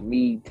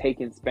 me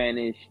taking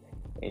Spanish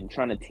and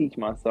trying to teach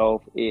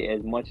myself it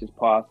as much as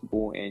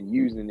possible and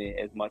using it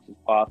as much as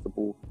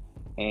possible.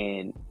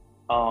 And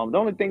the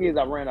only thing is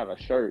I ran out of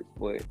shirts,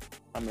 but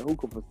I mean, who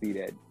could foresee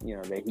that,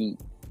 the heat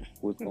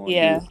was going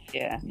to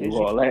do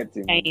all that to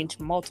me. Change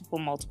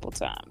multiple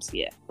times.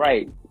 Yeah.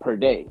 Right. Per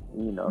day,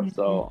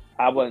 so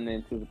I wasn't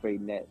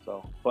anticipating that.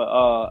 So, but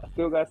I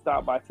still got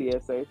stopped by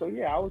TSA. So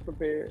yeah, I was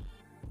prepared.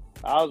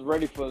 I was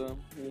ready for them,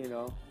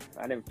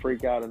 I didn't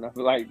freak out enough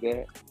like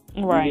that.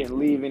 Right. We didn't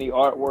leave any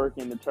artwork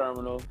in the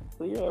terminal.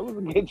 So yeah, it was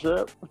a good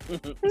trip.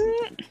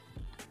 I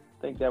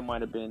think that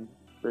might have been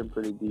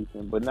pretty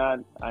decent, but not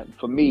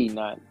for me,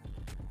 not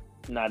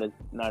as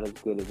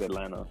good as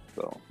Atlanta.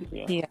 So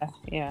yeah.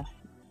 Yeah,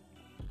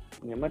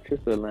 my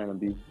trip to Atlanta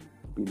be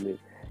lit.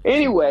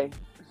 Anyway,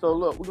 so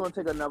look, we're gonna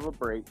take another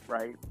break,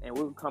 right? And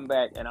we'll come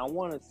back, and I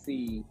want to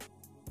see,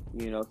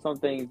 some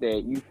things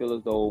that you feel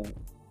as though,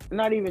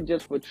 not even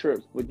just for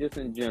trips, but just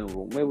in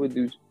general. Maybe we'll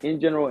do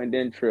in general and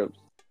then trips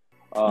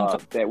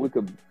that we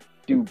could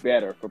do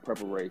better for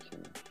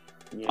preparation.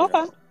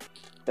 Okay.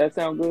 That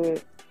sound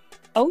good?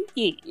 Oh,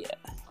 yeah.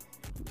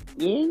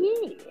 Yeah.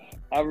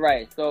 All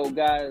right. So,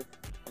 guys,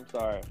 I'm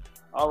sorry.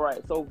 All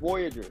right. So,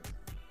 Voyagers,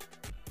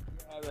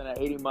 you're having an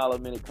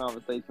 80-mile-a-minute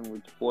conversation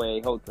with your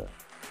boy, Hota.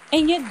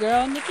 And your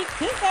girl, Nikki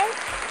Cooper.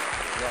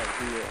 Right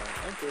here.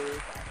 Thank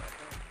you.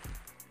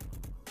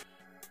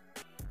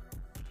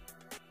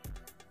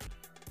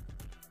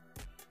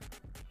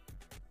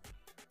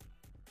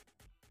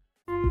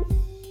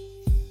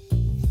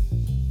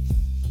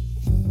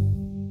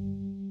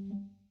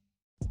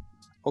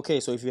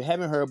 Okay, so if you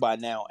haven't heard by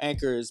now,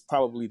 Anchor is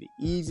probably the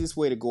easiest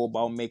way to go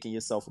about making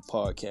yourself a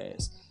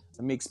podcast.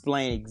 Let me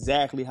explain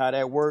exactly how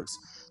that works.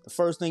 The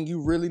first thing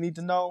you really need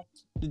to know,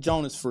 the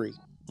Joan is free.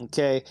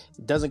 Okay,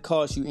 it doesn't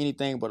cost you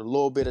anything but a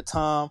little bit of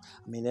time.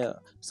 I mean, there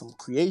are some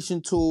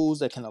creation tools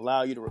that can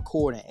allow you to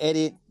record and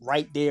edit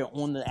right there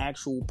on the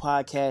actual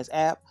podcast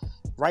app,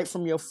 right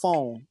from your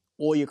phone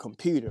or your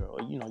computer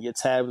or, your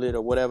tablet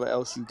or whatever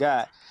else you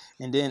got.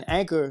 And then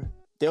Anchor,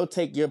 they'll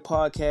take your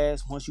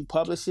podcast once you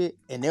publish it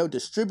and they'll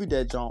distribute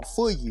that junk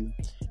for you.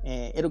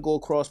 And it'll go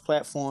across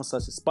platforms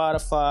such as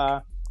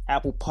Spotify,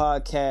 Apple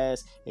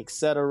Podcasts,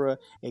 etc.,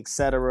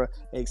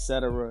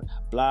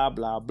 blah,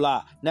 blah,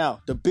 blah. Now,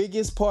 the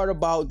biggest part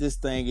about this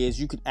thing is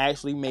you can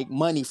actually make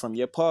money from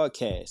your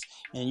podcast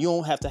and you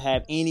don't have to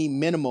have any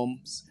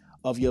minimums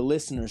of your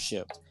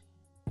listenership.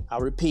 I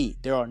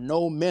repeat, there are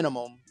no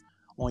minimum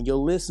on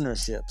your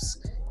listenerships.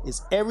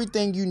 It's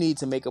everything you need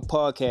to make a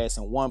podcast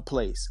in one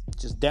place.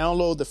 Just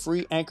download the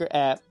free Anchor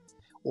app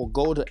or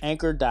go to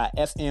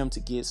anchor.fm to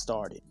get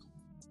started.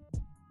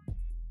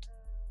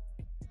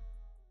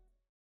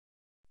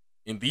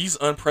 In these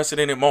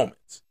unprecedented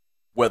moments,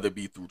 whether it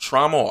be through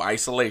trauma or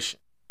isolation,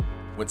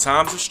 when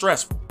times are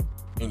stressful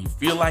and you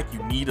feel like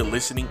you need a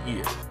listening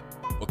ear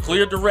or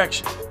clear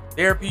direction,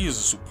 therapy is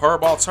a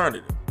superb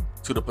alternative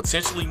to the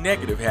potentially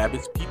negative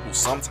habits people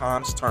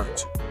sometimes turn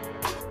to.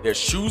 There's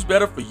Choose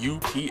Better For You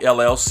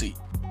PLLC.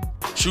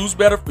 Choose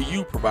Better For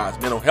You provides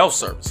mental health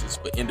services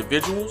for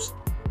individuals,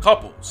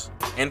 couples,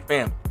 and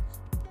families.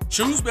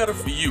 Choose Better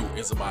For You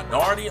is a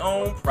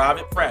minority-owned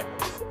private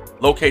practice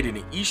located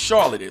in East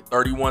Charlotte at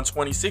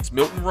 3126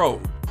 Milton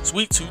Road,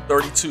 Suite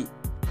 232,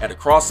 at a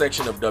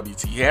cross-section of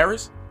W.T.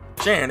 Harris,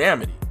 Sharon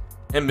Amity,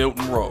 and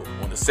Milton Road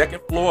on the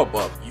second floor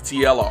above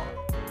ETLR.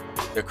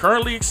 They're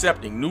currently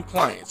accepting new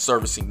clients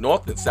servicing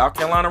North and South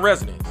Carolina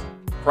residents,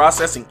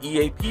 processing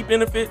EAP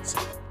benefits,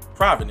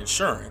 private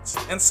insurance,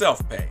 and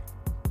self-pay.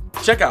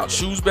 Check out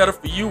Choose Better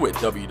For You at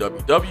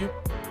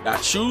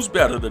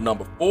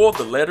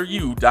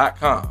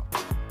www.choosebetter4u.com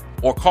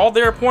or call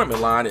their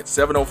appointment line at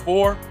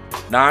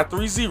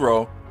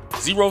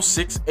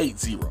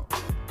 704-930-0680.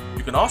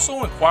 You can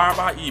also inquire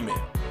by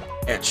email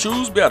at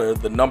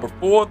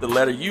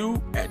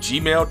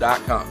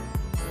choosebetter4u@gmail.com.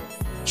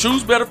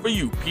 Choose Better For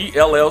You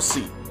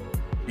PLLC,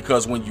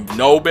 because when you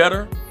know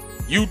better,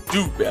 you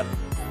do better,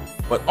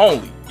 but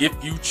only if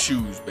you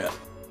choose better.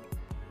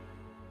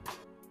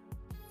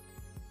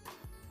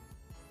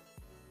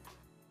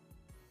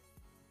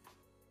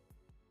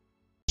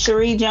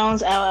 Cherie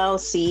Jones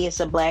LLC is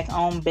a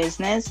Black-owned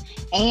business,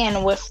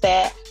 and with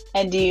that,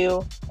 I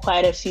do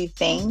quite a few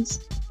things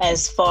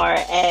as far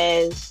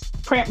as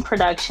print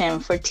production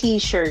for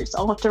t-shirts,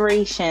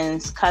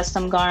 alterations,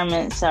 custom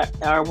garments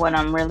are what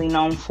I'm really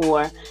known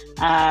for,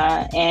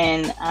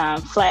 and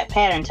flat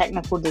pattern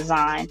technical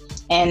design.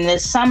 And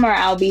this summer,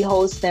 I'll be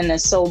hosting a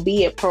So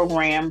Be It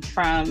program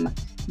from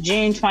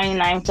June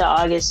 29th to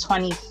August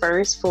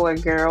 21st for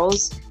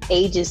girls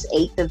ages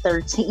 8 to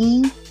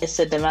 13. It's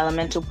a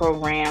developmental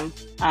program,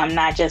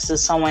 not just a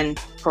sewing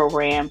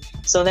program.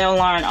 So they'll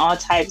learn all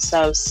types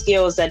of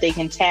skills that they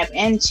can tap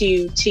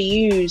into to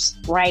use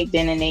right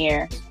then and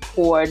there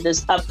for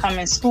this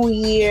upcoming school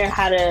year,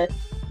 how to,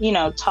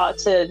 talk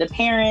to the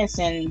parents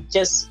and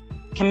just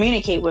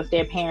communicate with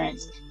their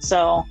parents.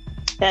 So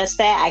that's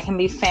that. I can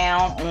be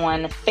found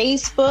on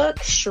Facebook,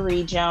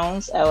 Cherie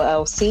Jones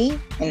LLC,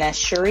 and that's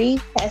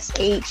Cherie,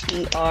 Sherie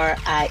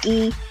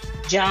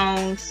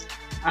Jones.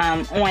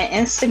 On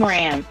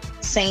Instagram,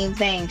 same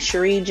thing,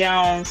 Cherie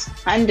Jones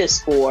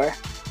 _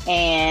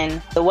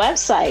 and the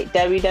website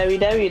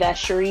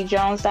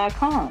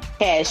www.cheriejones.com.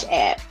 Cash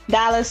app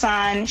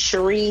 $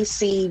 Cherie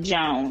C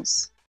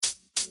Jones.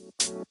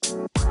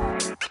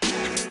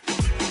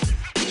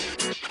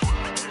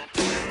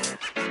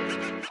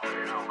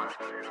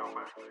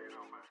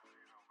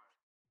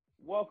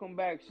 Welcome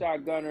back,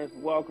 Shotgunners.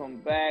 Welcome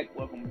back.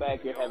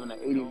 You're having an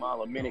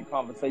 80-mile-a-minute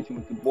conversation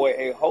with your boy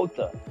A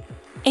Hota.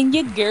 And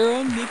your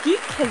girl, Nikki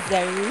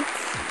Kazaric.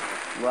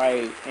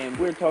 Right, and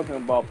we're talking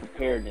about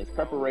preparedness,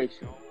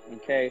 preparation,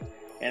 okay?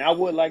 And I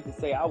would like to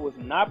say I was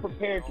not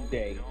prepared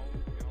today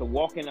to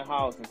walk in the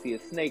house and see a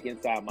snake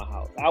inside my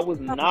house. I was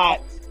not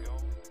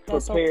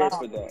prepared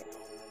for that.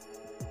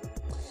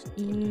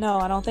 No,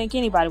 I don't think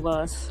anybody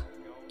was.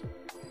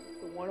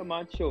 One of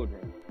my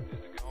children.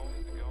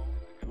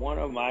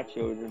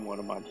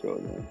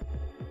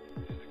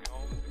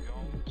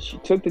 She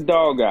took the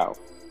dog out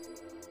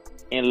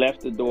and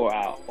left the door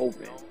out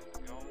open.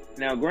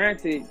 Now,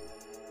 granted,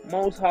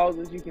 most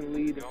houses you can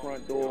leave the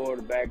front door or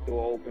the back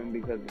door open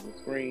because of the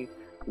screen.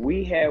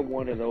 We had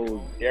one of those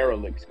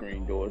derelict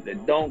screen doors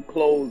that don't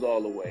close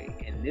all the way.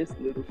 And this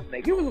little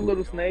snake, it was a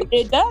little snake.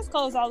 It does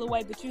close all the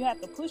way, but you have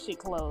to push it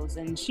closed.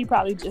 And she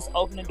probably just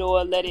opened the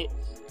door, let it,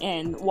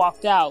 and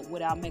walked out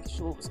without making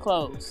sure it was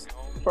closed.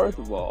 First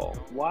of all,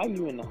 why are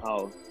you in the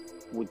house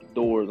with the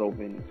doors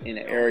open in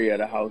an area of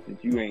the house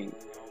that you ain't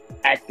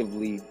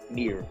actively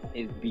near?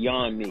 Is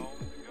beyond me.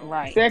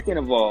 Right. Second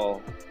of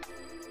all,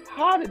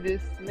 how did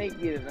this snake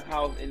get in the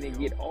house and then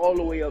get all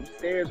the way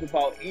upstairs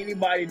without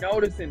anybody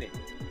noticing it?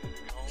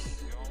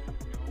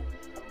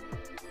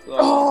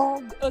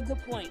 So, a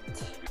good point.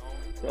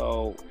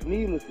 So,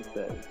 needless to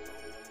say,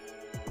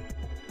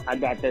 I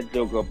got that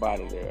joke up out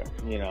of there.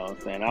 You know what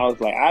I'm saying? I was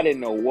like, I didn't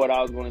know what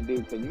I was going to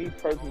do because me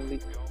personally,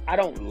 I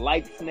don't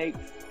like snakes.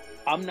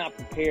 I'm not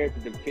prepared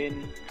to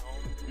defend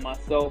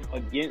myself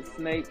against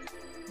snakes.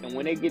 And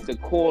when they get to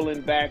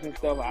coiling back and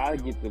stuff, I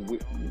get to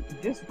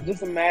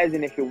just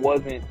imagine if it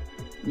wasn't,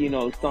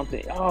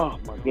 something. Oh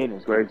my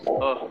goodness gracious!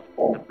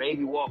 The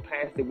baby walked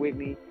past it with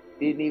me.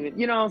 Didn't even,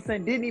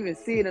 Didn't even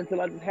see it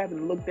until I just happened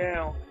to look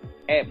down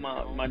at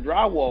my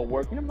drywall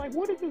work, and I'm like,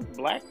 what is this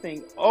black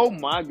thing? Oh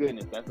my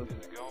goodness, that's a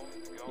snake.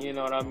 You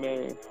know what I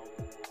mean?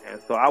 And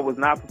so I was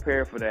not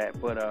prepared for that,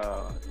 but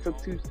took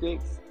 2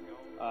 sticks.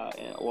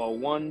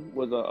 One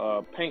was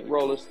a paint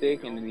roller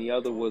stick, and then the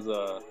other was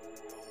a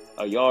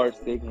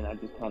yardstick, and I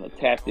just kind of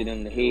tapped it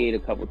in the head a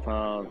couple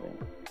times,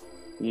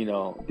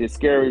 and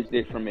discouraged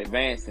it from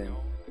advancing.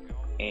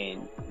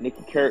 And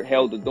Nikki Kurt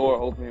held the door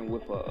open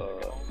with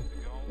a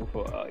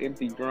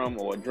empty drum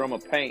or a drum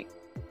of paint,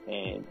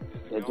 and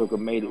that joker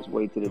made its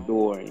way to the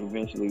door and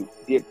eventually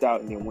dipped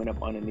out and then went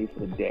up underneath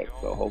the deck.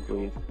 So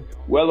hopefully it's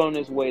well on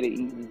its way to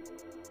eating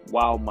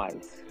wild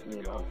mice.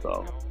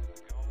 So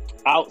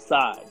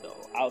outside of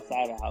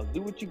the house,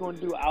 do what you're gonna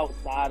do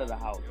outside of the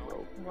house,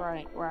 bro.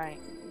 Right.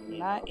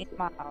 Not in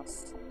my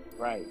house.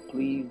 Right.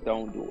 Please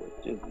don't do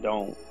it. Just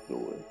don't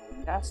do it.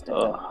 That's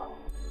the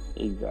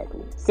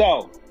exactly.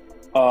 So,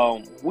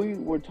 we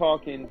were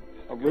talking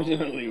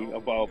originally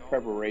about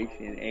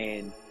preparation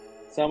and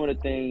some of the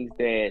things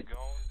that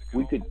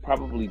we could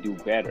probably do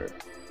better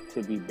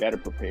to be better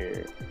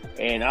prepared.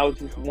 And I was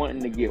just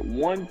wanting to get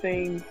one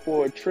thing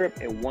for a trip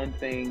and one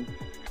thing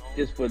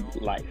just for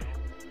life.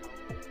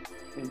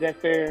 Is that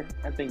fair?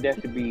 I think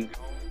that should be.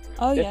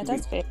 Oh yeah,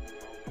 that's fair.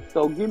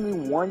 So give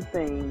me one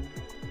thing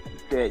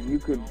that you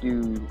could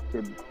do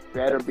to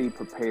better be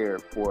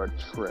prepared for a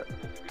trip.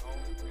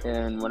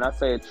 And when I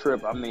say a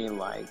trip, I mean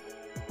like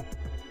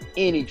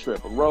any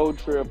trip, a road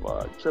trip,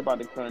 a trip out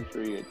the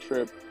country, a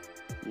trip,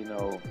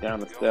 down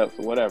the steps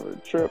or whatever.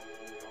 Trip,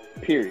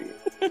 period.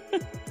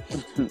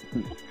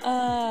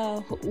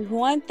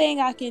 One thing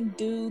I can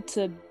do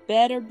to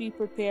better be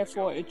prepared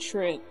for a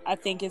trip, I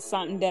think it's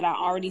something that I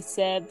already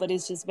said, but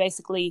it's just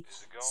basically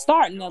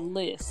starting a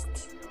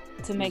list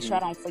to make sure I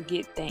don't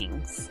forget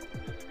things.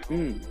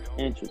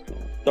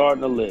 Interesting.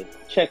 Starting a list.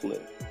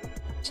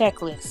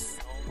 Checklist.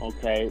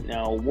 Okay.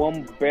 Now,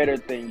 one better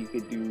thing you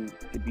could do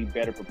to be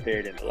better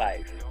prepared in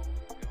life.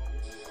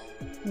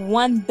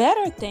 One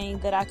better thing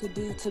that I could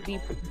do to be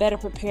better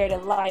prepared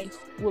in life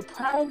would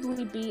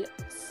probably be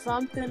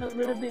something a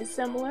little bit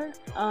similar,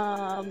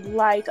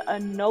 like a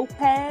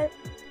notepad,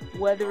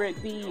 whether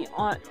it be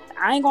on,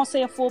 I ain't gonna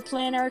say a full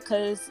planner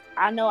because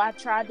I know I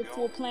tried the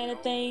full planner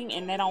thing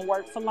and they don't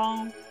work for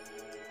long.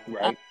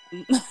 Right.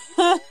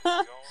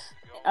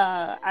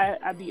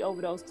 I be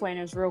over those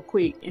planners real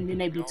quick, and then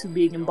they be too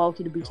big and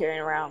bulky to be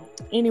carrying around.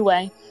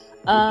 Anyway,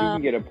 But you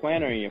can get a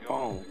planner in your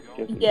phone.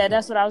 yeah,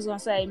 that's what I was gonna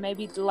say.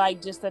 Maybe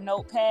like just a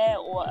notepad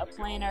or a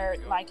planner,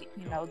 like,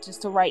 you know,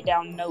 just to write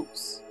down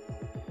notes.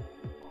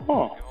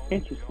 Huh,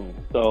 interesting.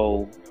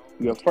 So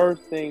your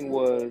first thing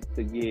was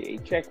to get a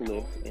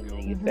checklist, and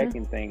then your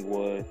second thing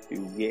was to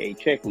get a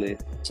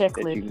checklist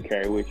that you can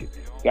carry with you.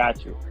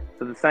 Gotcha.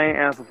 So the same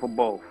answer for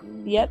both.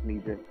 You just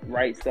need to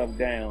write stuff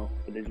down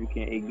so that you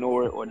can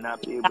ignore it or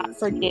not be able to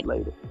see it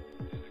later.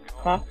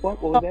 Huh?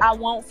 What was that? I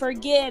won't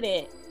forget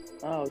it.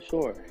 Oh,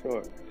 sure.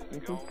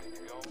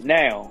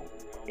 Now,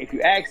 if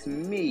you ask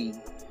me,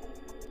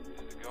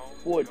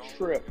 for a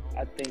trip,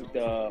 I think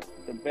the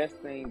best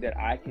thing that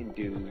I can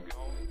do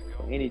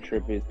for any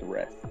trip is to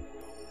rest.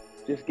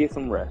 Just get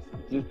some rest.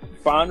 Just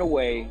find a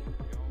way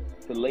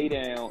to lay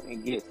down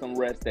and get some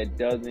rest that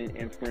doesn't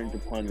infringe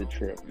upon the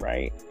trip,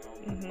 right?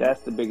 That's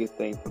the biggest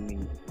thing for me.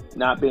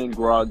 Not being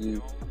groggy,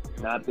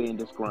 not being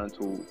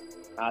disgruntled,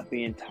 not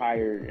being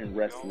tired and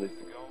restless.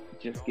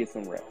 Just get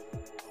some rest.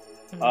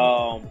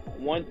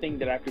 One thing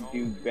that I could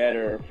do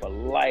better for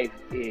life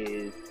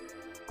is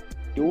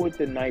do it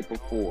the night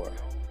before.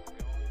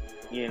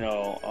 You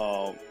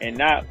know, and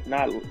not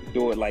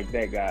do it like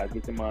that, guys.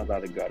 Get your minds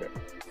out of the gutter.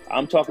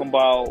 I'm talking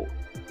about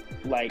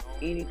like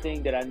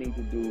anything that I need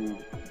to do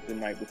the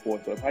night before.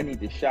 So if I need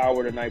to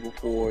shower the night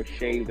before,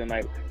 shave the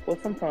night, well,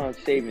 sometimes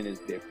shaving is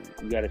different.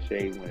 You gotta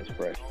shave when it's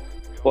fresh.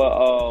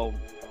 But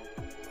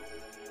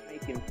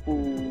making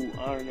food,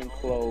 ironing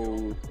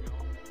clothes,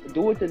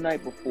 do it the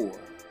night before.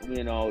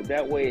 You know,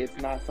 that way it's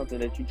not something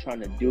that you're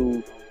trying to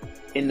do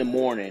in the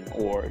morning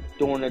or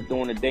during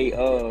the day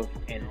of,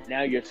 and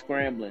now you're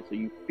scrambling, so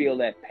you feel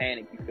that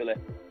panic, you feel that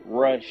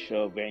rush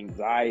of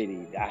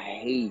anxiety. I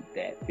hate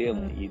that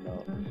feeling, you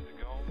know.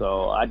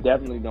 So I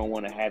definitely don't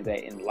want to have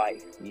that in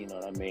life, you know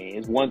what I mean?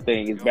 It's one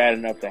thing, it's bad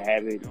enough to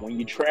have it when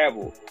you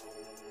travel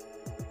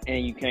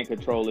and you can't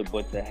control it,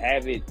 but to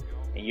have it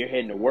and you're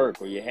heading to work,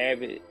 or you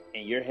have it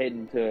and you're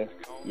heading to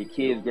your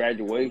kid's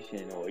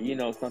graduation, or, you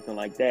know, something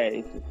like that,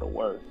 it's just the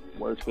worst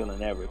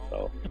feeling ever.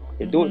 So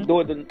do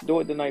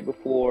it the night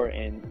before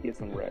and get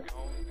some rest.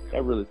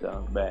 That really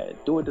sounds bad.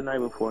 Do it the night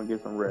before and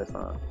get some rest,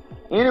 huh?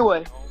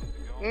 Anyway,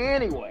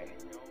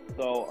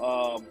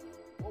 so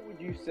what would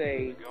you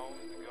say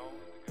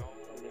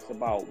is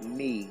about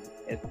me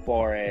as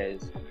far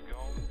as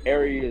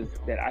areas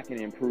that I can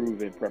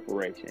improve in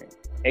preparation,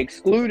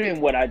 excluding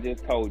what I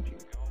just told you?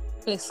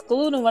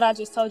 Excluding what I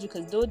just told you,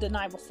 because do it the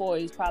night before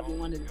is probably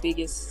one of the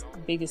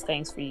biggest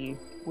things for you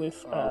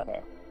with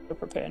the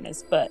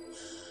preparedness. But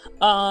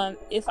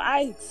if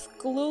I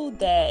exclude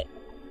that,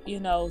 you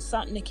know,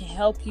 something that can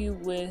help you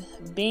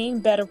with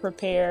being better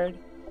prepared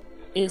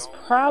is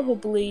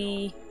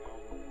probably,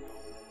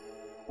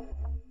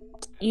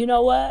 you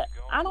know what?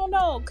 I don't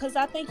know, because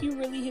I think you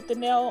really hit the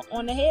nail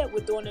on the head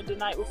with doing it the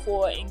night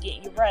before and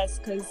getting your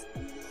rest, because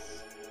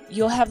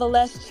you'll have a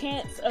less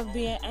chance of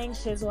being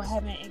anxious or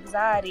having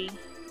anxiety,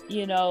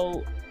 you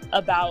know,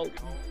 about,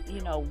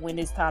 you know, when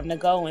it's time to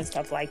go and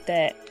stuff like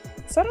that.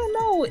 So I don't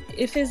know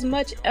if there's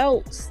much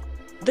else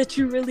that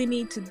you really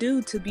need to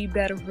do to be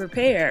better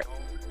prepared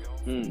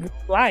with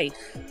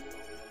life.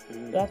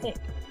 But I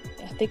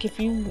think if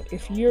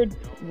you're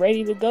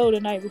ready to go the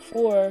night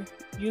before,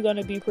 you're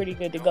gonna be pretty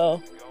good to go.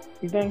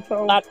 You think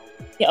so?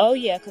 Oh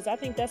yeah, because I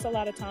think that's a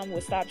lot of time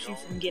what stops you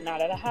from getting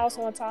out of the house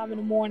on time in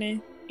the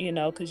morning. You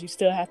know, because you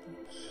still have to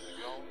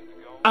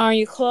iron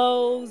your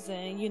clothes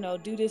and, you know,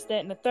 do this,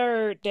 that, and the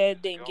third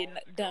that didn't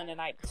get done the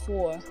night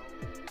before.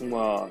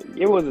 Well,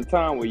 it was a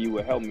time where you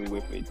would help me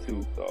with it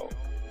too, so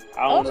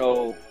I don't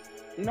know.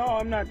 No,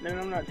 I'm not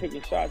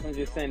taking shots. I'm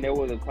just saying there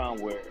was a time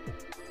where,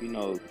 you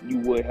know, you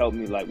would help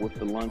me like with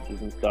the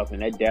lunches and stuff,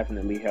 and that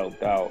definitely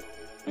helped out.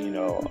 You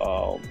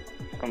know,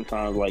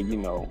 sometimes, like, you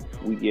know,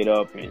 we get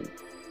up and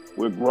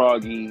we're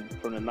groggy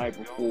from the night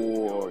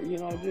before, or, you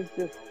know, just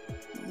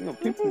you know,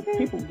 people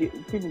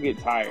get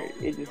tired.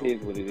 It just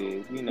is what it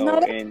is, you know.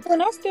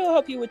 And I'll still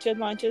help you with your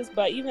lunches,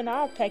 but even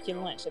I'll pack your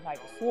lunch the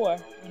night before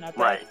when I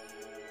pack.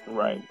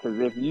 Right. Because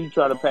if you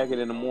try to pack it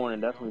in the morning,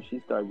 that's when she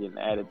start getting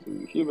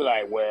attitude. She'll be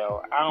like,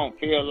 "Well, I don't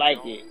feel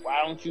like it.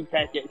 Why don't you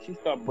pack it?" She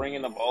start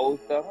bringing up old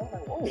stuff. I'm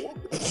like, "Whoa."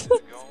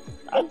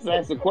 I just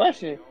asked a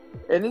question,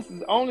 and this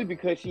is only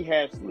because she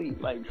has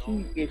sleep. Like,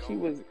 if she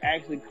was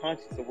actually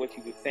conscious of what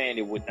she was saying,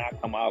 it would not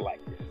come out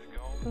like this.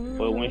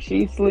 But when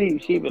she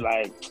sleeps, she be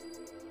like,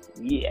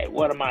 "Yeah,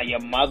 what am I,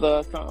 your mother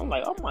or something?" I'm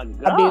like, "Oh my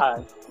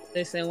God."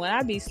 Listen, when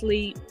I be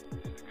asleep,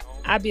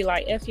 I be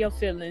like, F your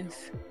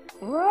feelings.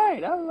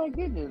 Right. I was like,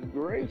 goodness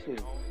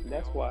gracious.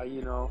 That's why,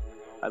 you know,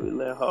 I be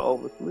letting her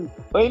oversleep.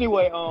 But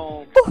anyway,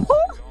 to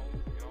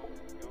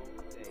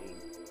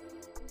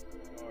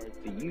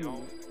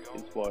you,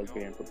 as far as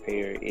being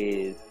prepared,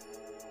 is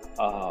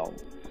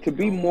to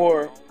be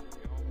more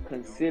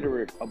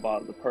considerate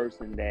about the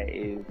person that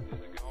is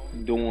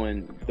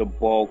doing the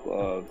bulk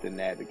of the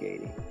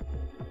navigating.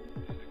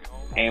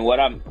 And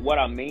what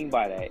I mean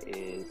by that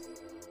is,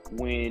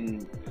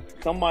 when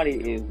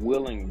somebody is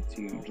willing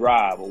to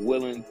drive or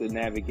willing to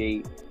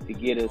navigate to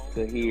get us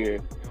to here,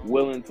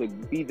 willing to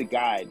be the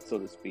guide, so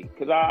to speak.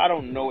 Because I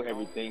don't know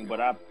everything, but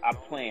I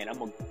plan.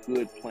 I'm a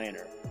good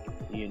planner.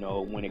 You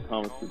know, when it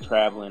comes to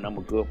traveling, I'm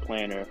a good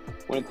planner.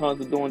 When it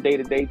comes to doing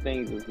day-to-day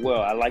things as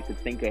well, I like to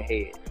think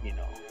ahead, you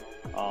know.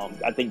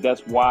 I think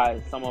that's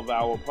why some of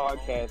our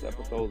podcast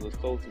episodes are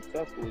so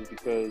successful, is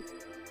because,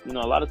 you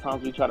know, a lot of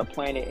times we try to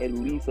plan it at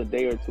least a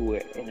day or two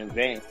in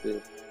advance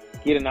to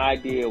get an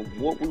idea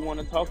of what we want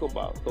to talk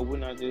about, so we're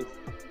not just,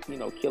 you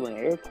know, killing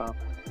airtime.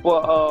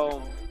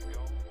 But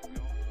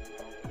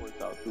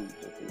works out too,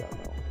 just so y'all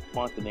know.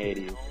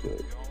 Spontaneity is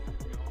good.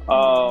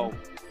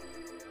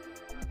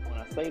 When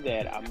I say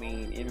that, I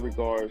mean in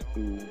regards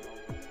to,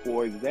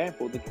 for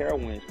example, the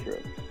Carowinds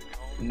trip.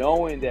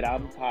 Knowing that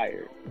I'm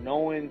tired,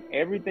 knowing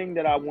everything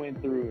that I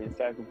went through and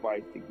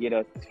sacrificed to get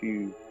us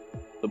to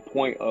the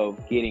point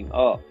of getting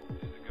up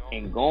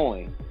and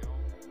going,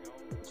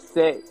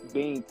 set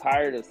being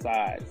tired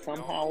aside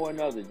somehow or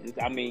another.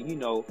 Just, I mean, you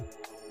know,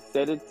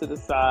 set it to the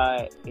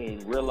side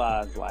and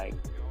realize, like,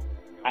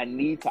 I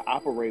need to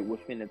operate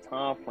within the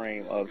time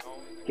frame of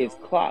his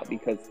clock,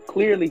 because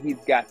clearly he's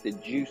got the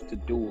juice to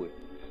do it.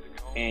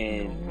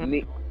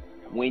 And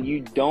when you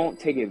don't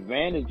take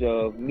advantage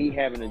of me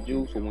having the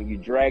juice, or when you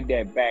drag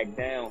that back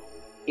down,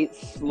 it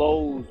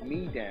slows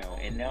me down.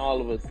 And now all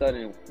of a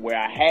sudden, where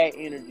I had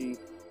energy,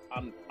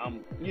 I'm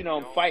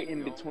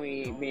fighting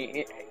between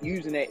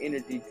using that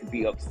energy to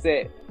be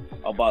upset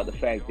about the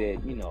fact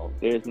that, you know,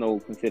 there's no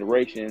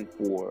consideration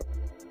for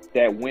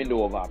that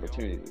window of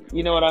opportunity.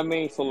 You know what I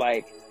mean? So,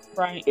 like,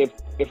 right.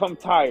 If I'm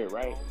tired,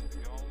 right,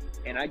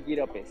 and I get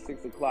up at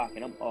 6 o'clock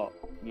and I'm up,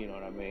 you know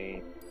what I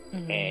mean?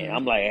 And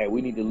I'm like, hey,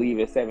 we need to leave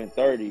at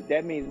 7:30.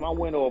 That means my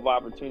window of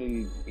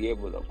opportunity to be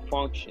able to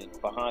function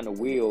behind the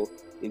wheel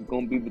is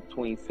going to be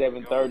between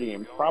 7:30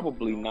 and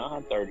probably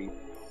 9:30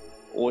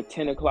 or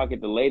 10 o'clock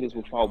at the latest,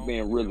 without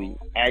being really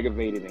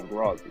aggravated and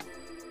groggy.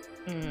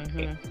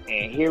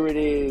 And here it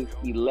is,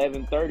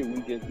 11:30.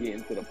 We just get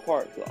into the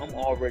park, so I'm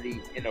already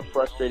in a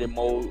frustrated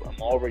mode.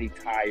 I'm already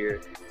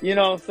tired. You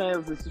know what I'm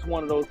saying? It's just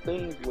one of those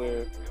things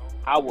where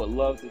I would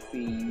love to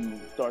see you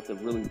start to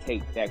really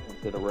take that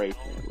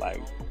consideration,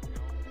 like,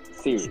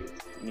 serious.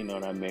 You know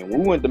what I mean?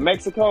 When we went to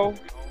Mexico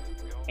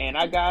and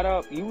I got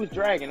up, you was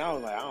dragging. I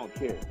was like, I don't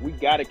care. We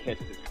got to catch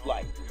this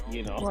flight.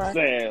 You know what I'm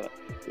saying?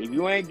 If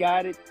you ain't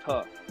got it,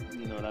 tough.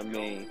 You know what I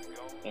mean?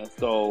 And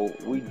so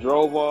we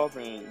drove off,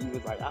 and he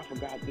was like, I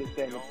forgot this,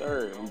 that, and the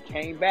third. And we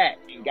came back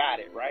and got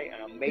it, right?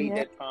 And I made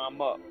that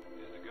time up,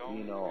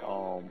 you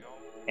know,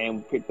 and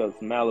we picked up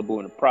some Malibu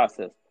in the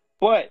process.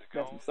 But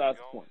that's besides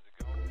the point.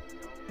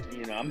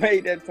 You know, I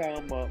made that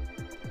time up,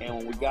 and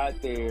when we got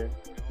there,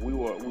 we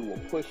were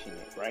pushing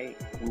it, right?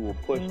 We were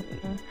pushing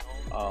it.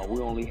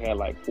 We only had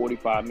like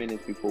 45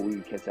 minutes before we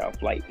would catch our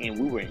flight, and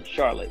we were in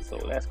Charlotte, so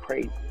that's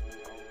crazy.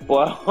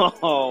 But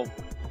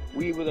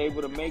we was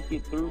able to make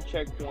it through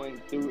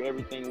checkpoint, through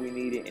everything we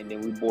needed, and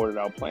then we boarded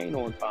our plane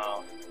on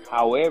time.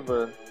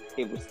 However,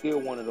 it was still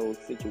one of those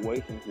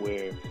situations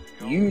where,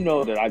 you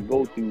know, that I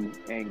go through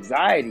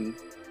anxiety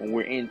when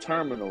we're in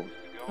terminals.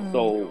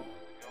 So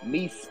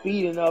me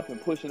speeding up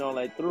and pushing all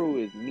that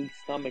through is me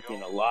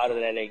stomaching a lot of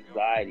that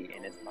anxiety,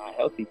 and it's not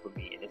healthy for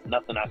me, and there's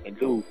nothing I can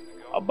do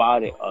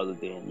about it other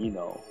than, you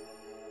know,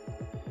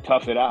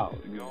 tough it out,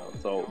 you know.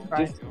 So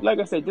just like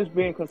I said, just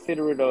being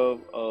considerate of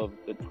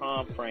the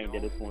time frame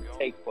that it's going to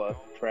take for us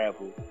to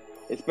travel,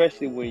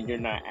 especially when you're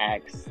not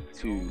asked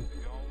to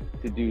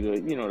do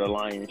the, you know, the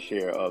lion's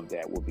share of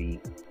that, will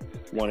be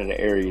one of the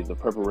areas of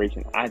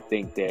preparation I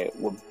think that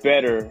would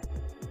better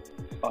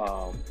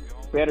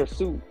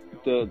suit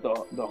the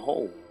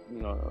whole,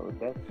 you know.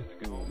 That's,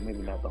 you know,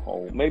 maybe not the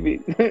whole,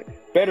 maybe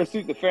better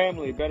suit the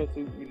family, better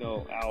suit, you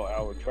know,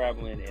 our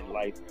traveling and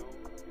life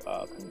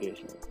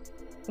conditions.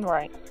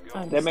 Right.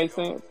 That makes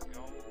sense?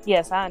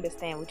 Yes, I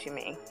understand what you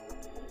mean.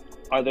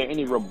 Are there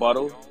any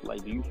rebuttals?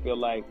 Like, do you feel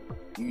like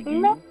you do?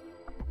 No.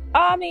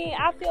 I mean,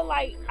 I feel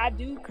like I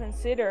do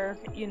consider,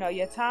 you know,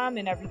 your time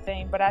and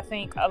everything, but I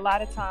think a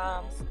lot of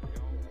times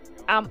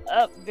I'm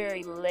up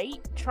very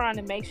late trying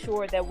to make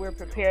sure that we're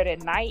prepared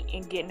at night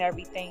and getting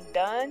everything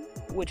done,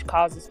 which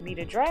causes me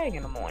to drag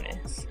in the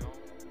mornings.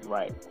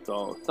 Right.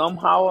 So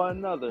somehow or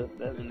another,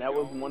 and that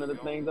was one of the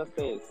things I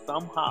said,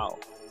 somehow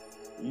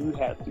you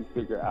have to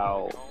figure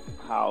out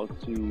how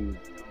to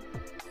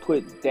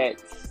put that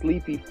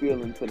sleepy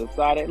feeling to the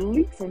side, at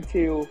least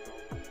until,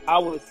 I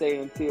would say,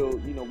 until,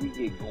 you know, we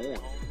get going.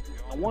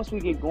 And once we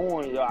get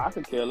going, y'all, I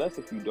could care less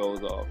if you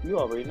doze off. You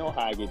already know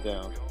how I get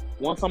down.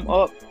 Once I'm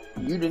up,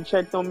 you done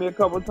checked on me a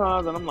couple of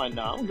times, and I'm like,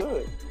 nah, I'm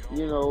good.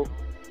 You know,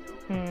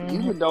 you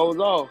can doze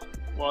off as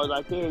far as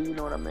I can, you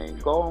know what I mean?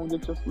 Go on,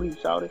 get your sleep,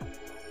 shout it.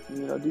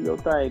 You know, do your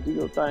thing,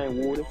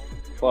 Woody.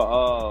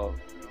 But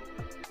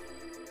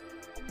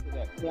to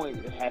that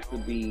point, it has to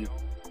be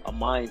a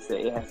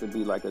mindset. It has to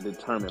be like a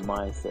determined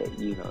mindset,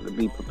 you know, to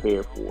be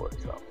prepared for it.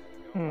 So,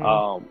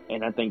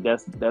 and I think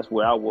that's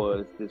where I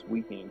was this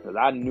weekend, because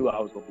I knew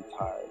I was gonna be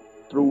tired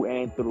through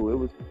and through. It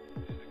was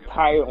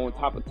tired on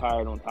top of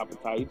tired on top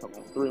of tired. You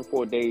talking 3 and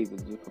 4 days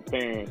of just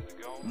preparing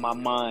my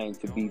mind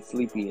to be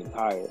sleepy and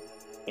tired.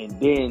 And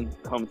then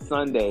come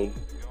Sunday,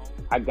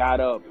 I got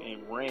up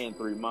and ran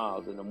 3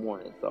 miles in the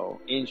morning. So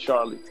in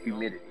Charlotte's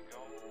humidity,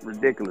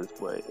 ridiculous,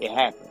 but it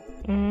happened.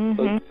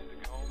 Mm-hmm.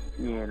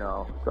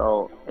 So,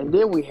 so and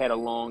then we had a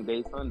long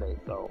day Sunday.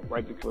 So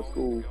right before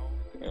school,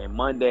 and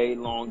Monday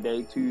long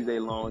day, Tuesday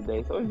long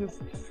day. So it's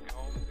just,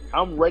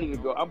 I'm ready to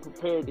go. I'm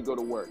prepared to go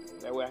to work.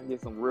 That way I can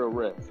get some real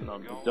rest. No,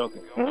 I'm just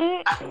joking.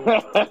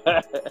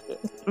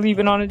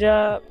 Sleeping on the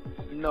job?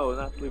 No,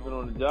 not sleeping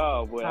on the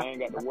job, but I ain't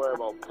got to worry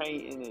about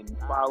painting and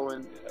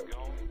following.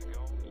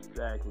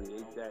 Exactly.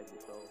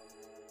 So.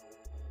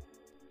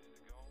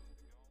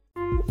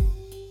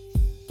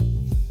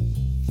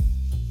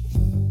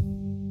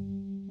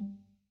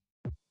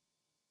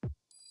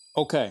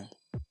 Okay,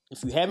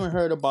 if you haven't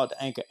heard about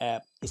the Anchor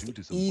app, it's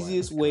the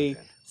easiest way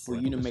for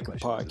you to make a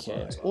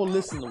podcast or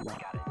listen to one.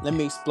 Let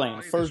me explain.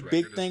 The first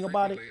big thing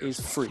about it is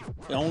free.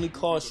 It only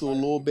costs you a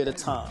little bit of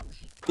time.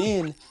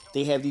 Then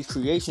they have these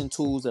creation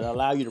tools that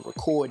allow you to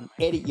record and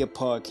edit your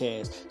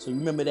podcast. So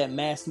remember that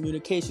mass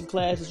communication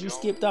classes you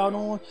skipped out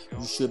on?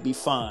 You should be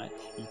fine.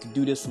 You can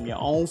do this from your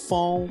own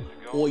phone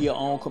or your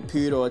own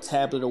computer or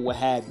tablet or what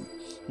have you.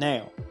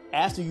 Now,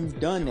 after you've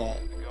done that,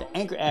 the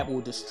Anchor app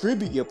will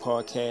distribute your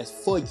podcast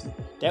for you.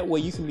 That way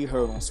you can be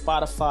heard on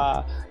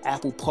Spotify,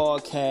 Apple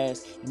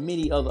Podcasts, and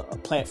many other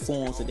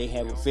platforms that they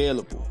have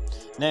available.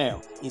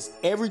 Now, it's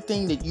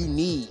everything that you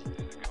need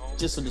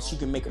just so that you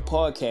can make a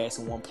podcast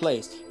in one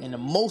place. And the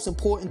most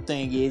important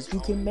thing is you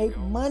can make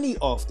money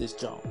off this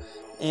job.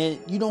 And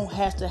you don't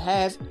have to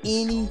have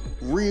any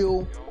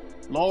real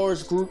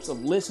large groups of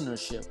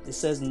listenership. It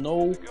says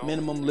no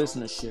minimum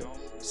listenership.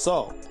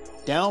 So,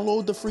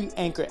 download the free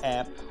Anchor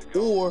app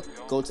or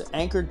go to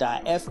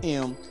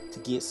anchor.fm to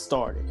get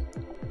started.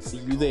 See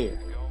you there.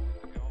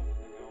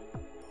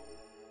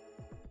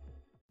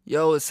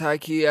 Yo, it's High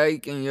Key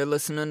Ike, and you're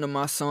listening to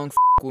my song F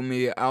With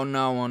Me, out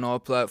now on all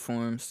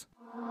platforms.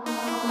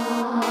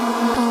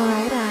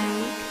 Alright,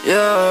 Ike.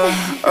 Yeah.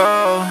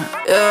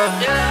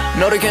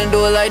 Know they can't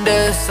do it like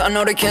this. I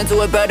know they can't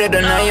do it better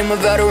than I am a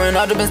veteran.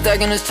 I've just been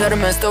stacking this cheddar,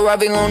 man. Still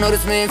robbing low,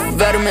 notice me for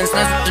veterans.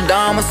 Snatch the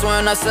dime, I swear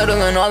I'm not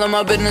settling. All of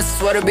my business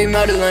is where to be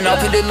meddling.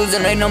 I'll they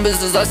losing, they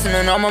numbers is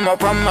lessening. I'm on my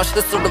problem, my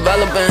shit's still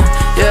developing.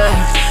 Yeah,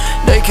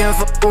 they can't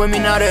fuck with me,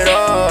 not at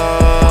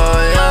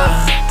all.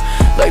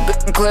 Yeah, like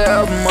bitch and clear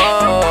up them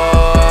all.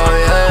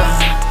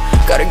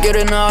 Yeah, gotta get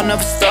it now, I'll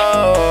never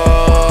stop.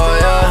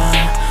 Yeah.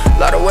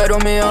 Lot of weight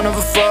on me, I'll never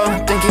fall.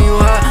 Thinking you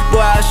hot, boy,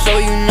 I'll show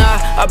you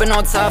not. I've been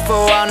on top for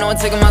a while, no one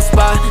taking my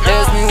spot.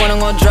 Yeah, it's me when I'm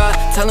gon' drop.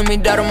 Telling me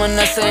that I'm a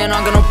nest, saying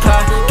I'm gonna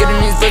pop. Getting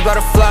these big by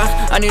the fly.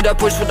 I need that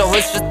push with the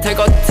hoist, just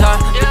take off the top.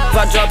 If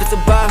I drop, it's a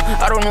bow.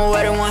 I don't know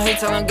why they want hate,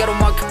 tell them get on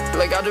my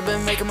like I just been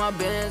making my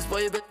bands.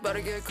 Boy, you bitch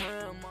better get clean.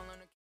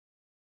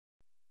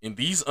 In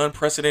these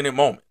unprecedented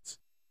moments,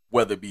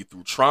 whether it be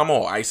through trauma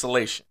or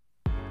isolation,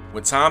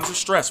 when times are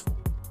stressful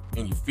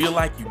and you feel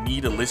like you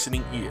need a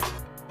listening ear,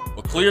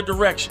 for clear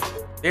direction,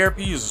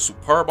 therapy is a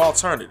superb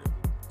alternative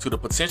to the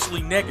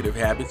potentially negative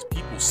habits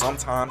people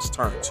sometimes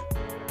turn to.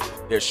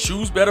 There's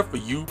Choose Better For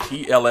You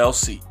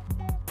PLLC.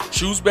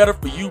 Choose Better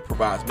For You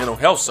provides mental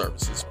health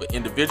services for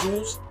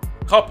individuals,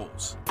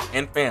 couples,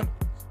 and families.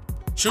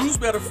 Choose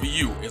Better For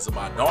You is a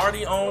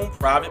minority-owned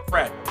private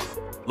practice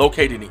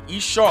located in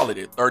East Charlotte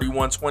at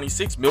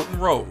 3126 Milton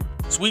Road,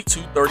 Suite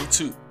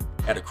 232,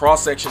 at a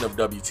cross-section of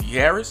W.T.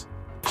 Harris,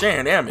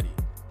 Sharon Amity,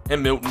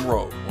 and Milton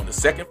Road on the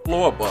second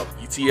floor above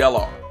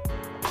ETLR.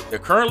 They're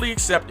currently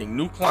accepting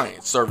new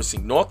clients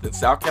servicing North and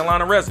South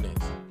Carolina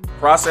residents,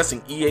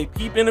 processing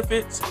EAP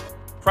benefits,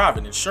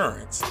 private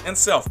insurance, and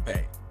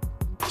self-pay.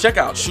 Check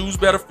out Choose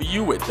Better For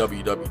You at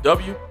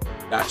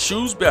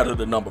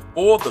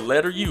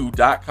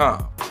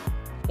www.choosebetter4u.com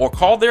or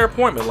call their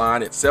appointment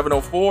line at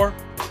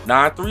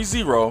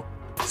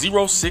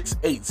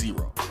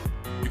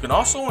 704-930-0680. You can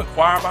also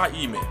inquire by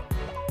email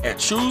at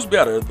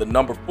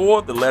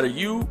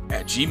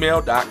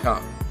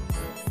choosebetter4u@gmail.com.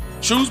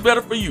 Choose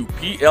Better For You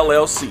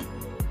PLLC,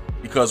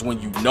 because when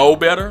you know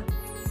better,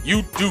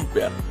 you do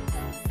better,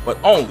 but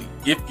only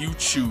if you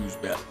choose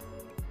better.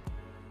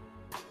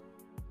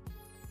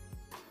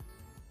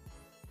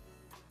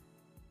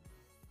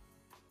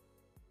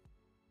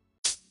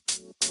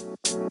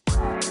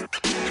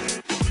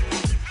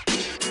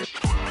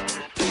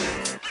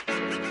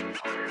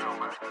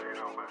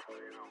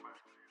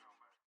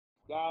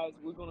 Guys,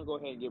 we're gonna go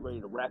ahead and get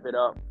ready to wrap it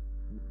up.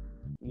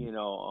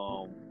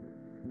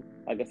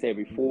 Like I said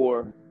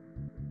before,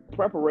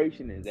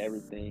 preparation is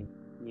everything.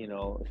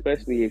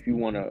 Especially if you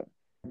want to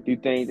do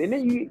things, and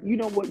then you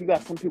know what, you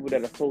got some people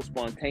that are so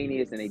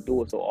spontaneous and they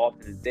do it so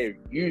often that they're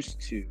used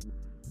to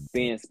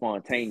being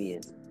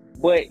spontaneous.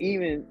 But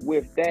even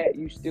with that,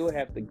 you still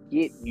have to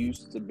get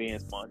used to being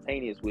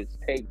spontaneous, which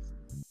takes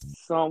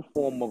some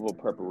form of a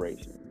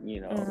preparation.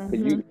 Because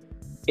you.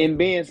 In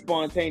being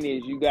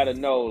spontaneous, you got to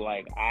know,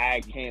 like,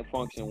 I can't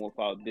function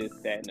without this,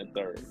 that, and the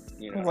third.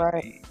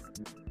 Right.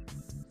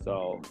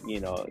 So,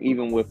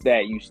 even with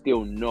that, you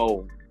still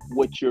know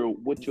what your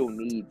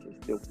needs to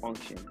still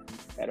function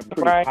at a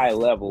pretty high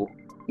level,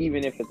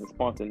 even if it's a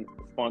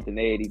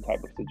spontaneity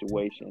type of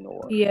situation.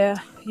 Or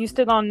you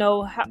still don't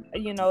know how,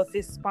 if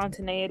it's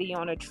spontaneity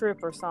on a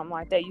trip or something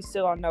like that, you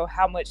still don't know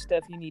how much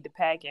stuff you need to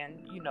pack and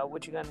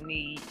what you're gonna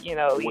need, even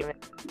if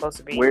it's supposed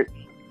to be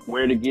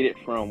where to get it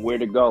from, where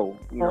to go,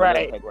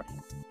 right.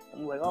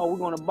 I'm like, oh, we're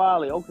going to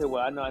Bali. Okay,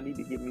 well, I know I need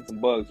to get me some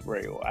bug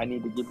spray, or I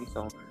need to get me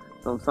some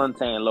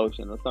suntan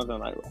lotion or something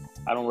like that.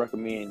 I don't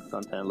recommend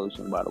suntan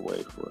lotion, by the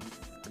way, for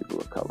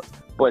people of color.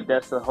 But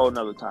that's a whole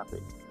nother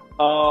topic.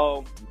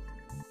 Like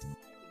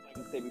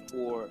I said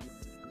before,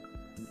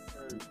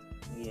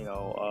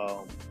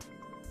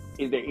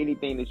 is there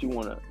anything that you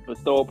want to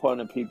bestow upon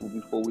the people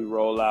before we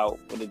roll out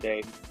for the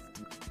day?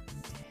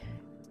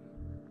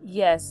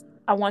 Yes,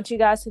 I want you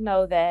guys to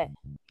know that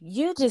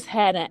you just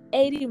had an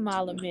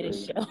 80-mile-a-minute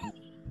show.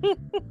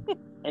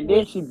 And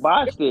then she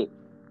botched it.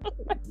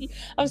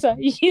 I'm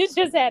sorry. You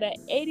just had an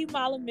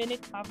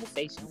 80-mile-a-minute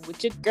conversation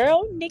with your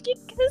girl, Nikki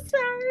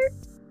Kissar.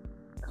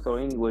 So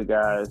anyway,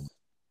 guys,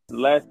 the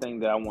last thing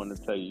that I want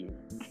to tell you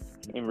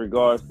in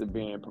regards to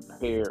being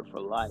prepared for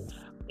life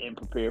and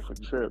prepared for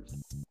trips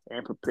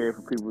and prepared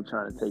for people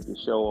trying to take your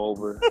show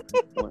over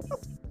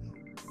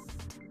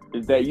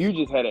is that you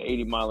just had an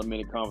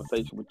 80-mile-a-minute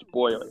conversation with your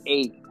boy,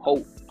 A.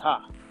 Hope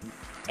Ta.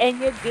 And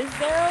your good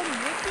girl,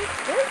 Nikki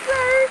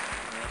Kissar.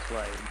 That's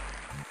right.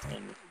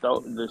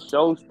 And the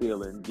show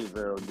stealing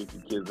Gizero, Nikki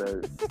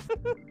Kissar.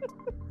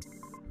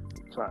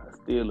 Trying to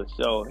steal the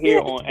show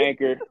here on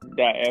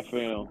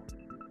Anchor.fm.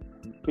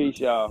 Peace,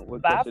 y'all.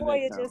 We'll catch you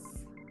next time.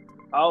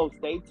 Oh,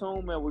 stay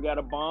tuned, man. We got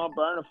a bomb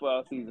burner for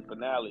our season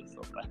finale,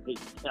 so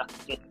y'all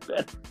just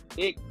better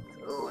stick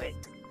to it.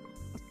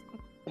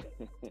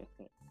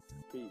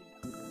 Peace.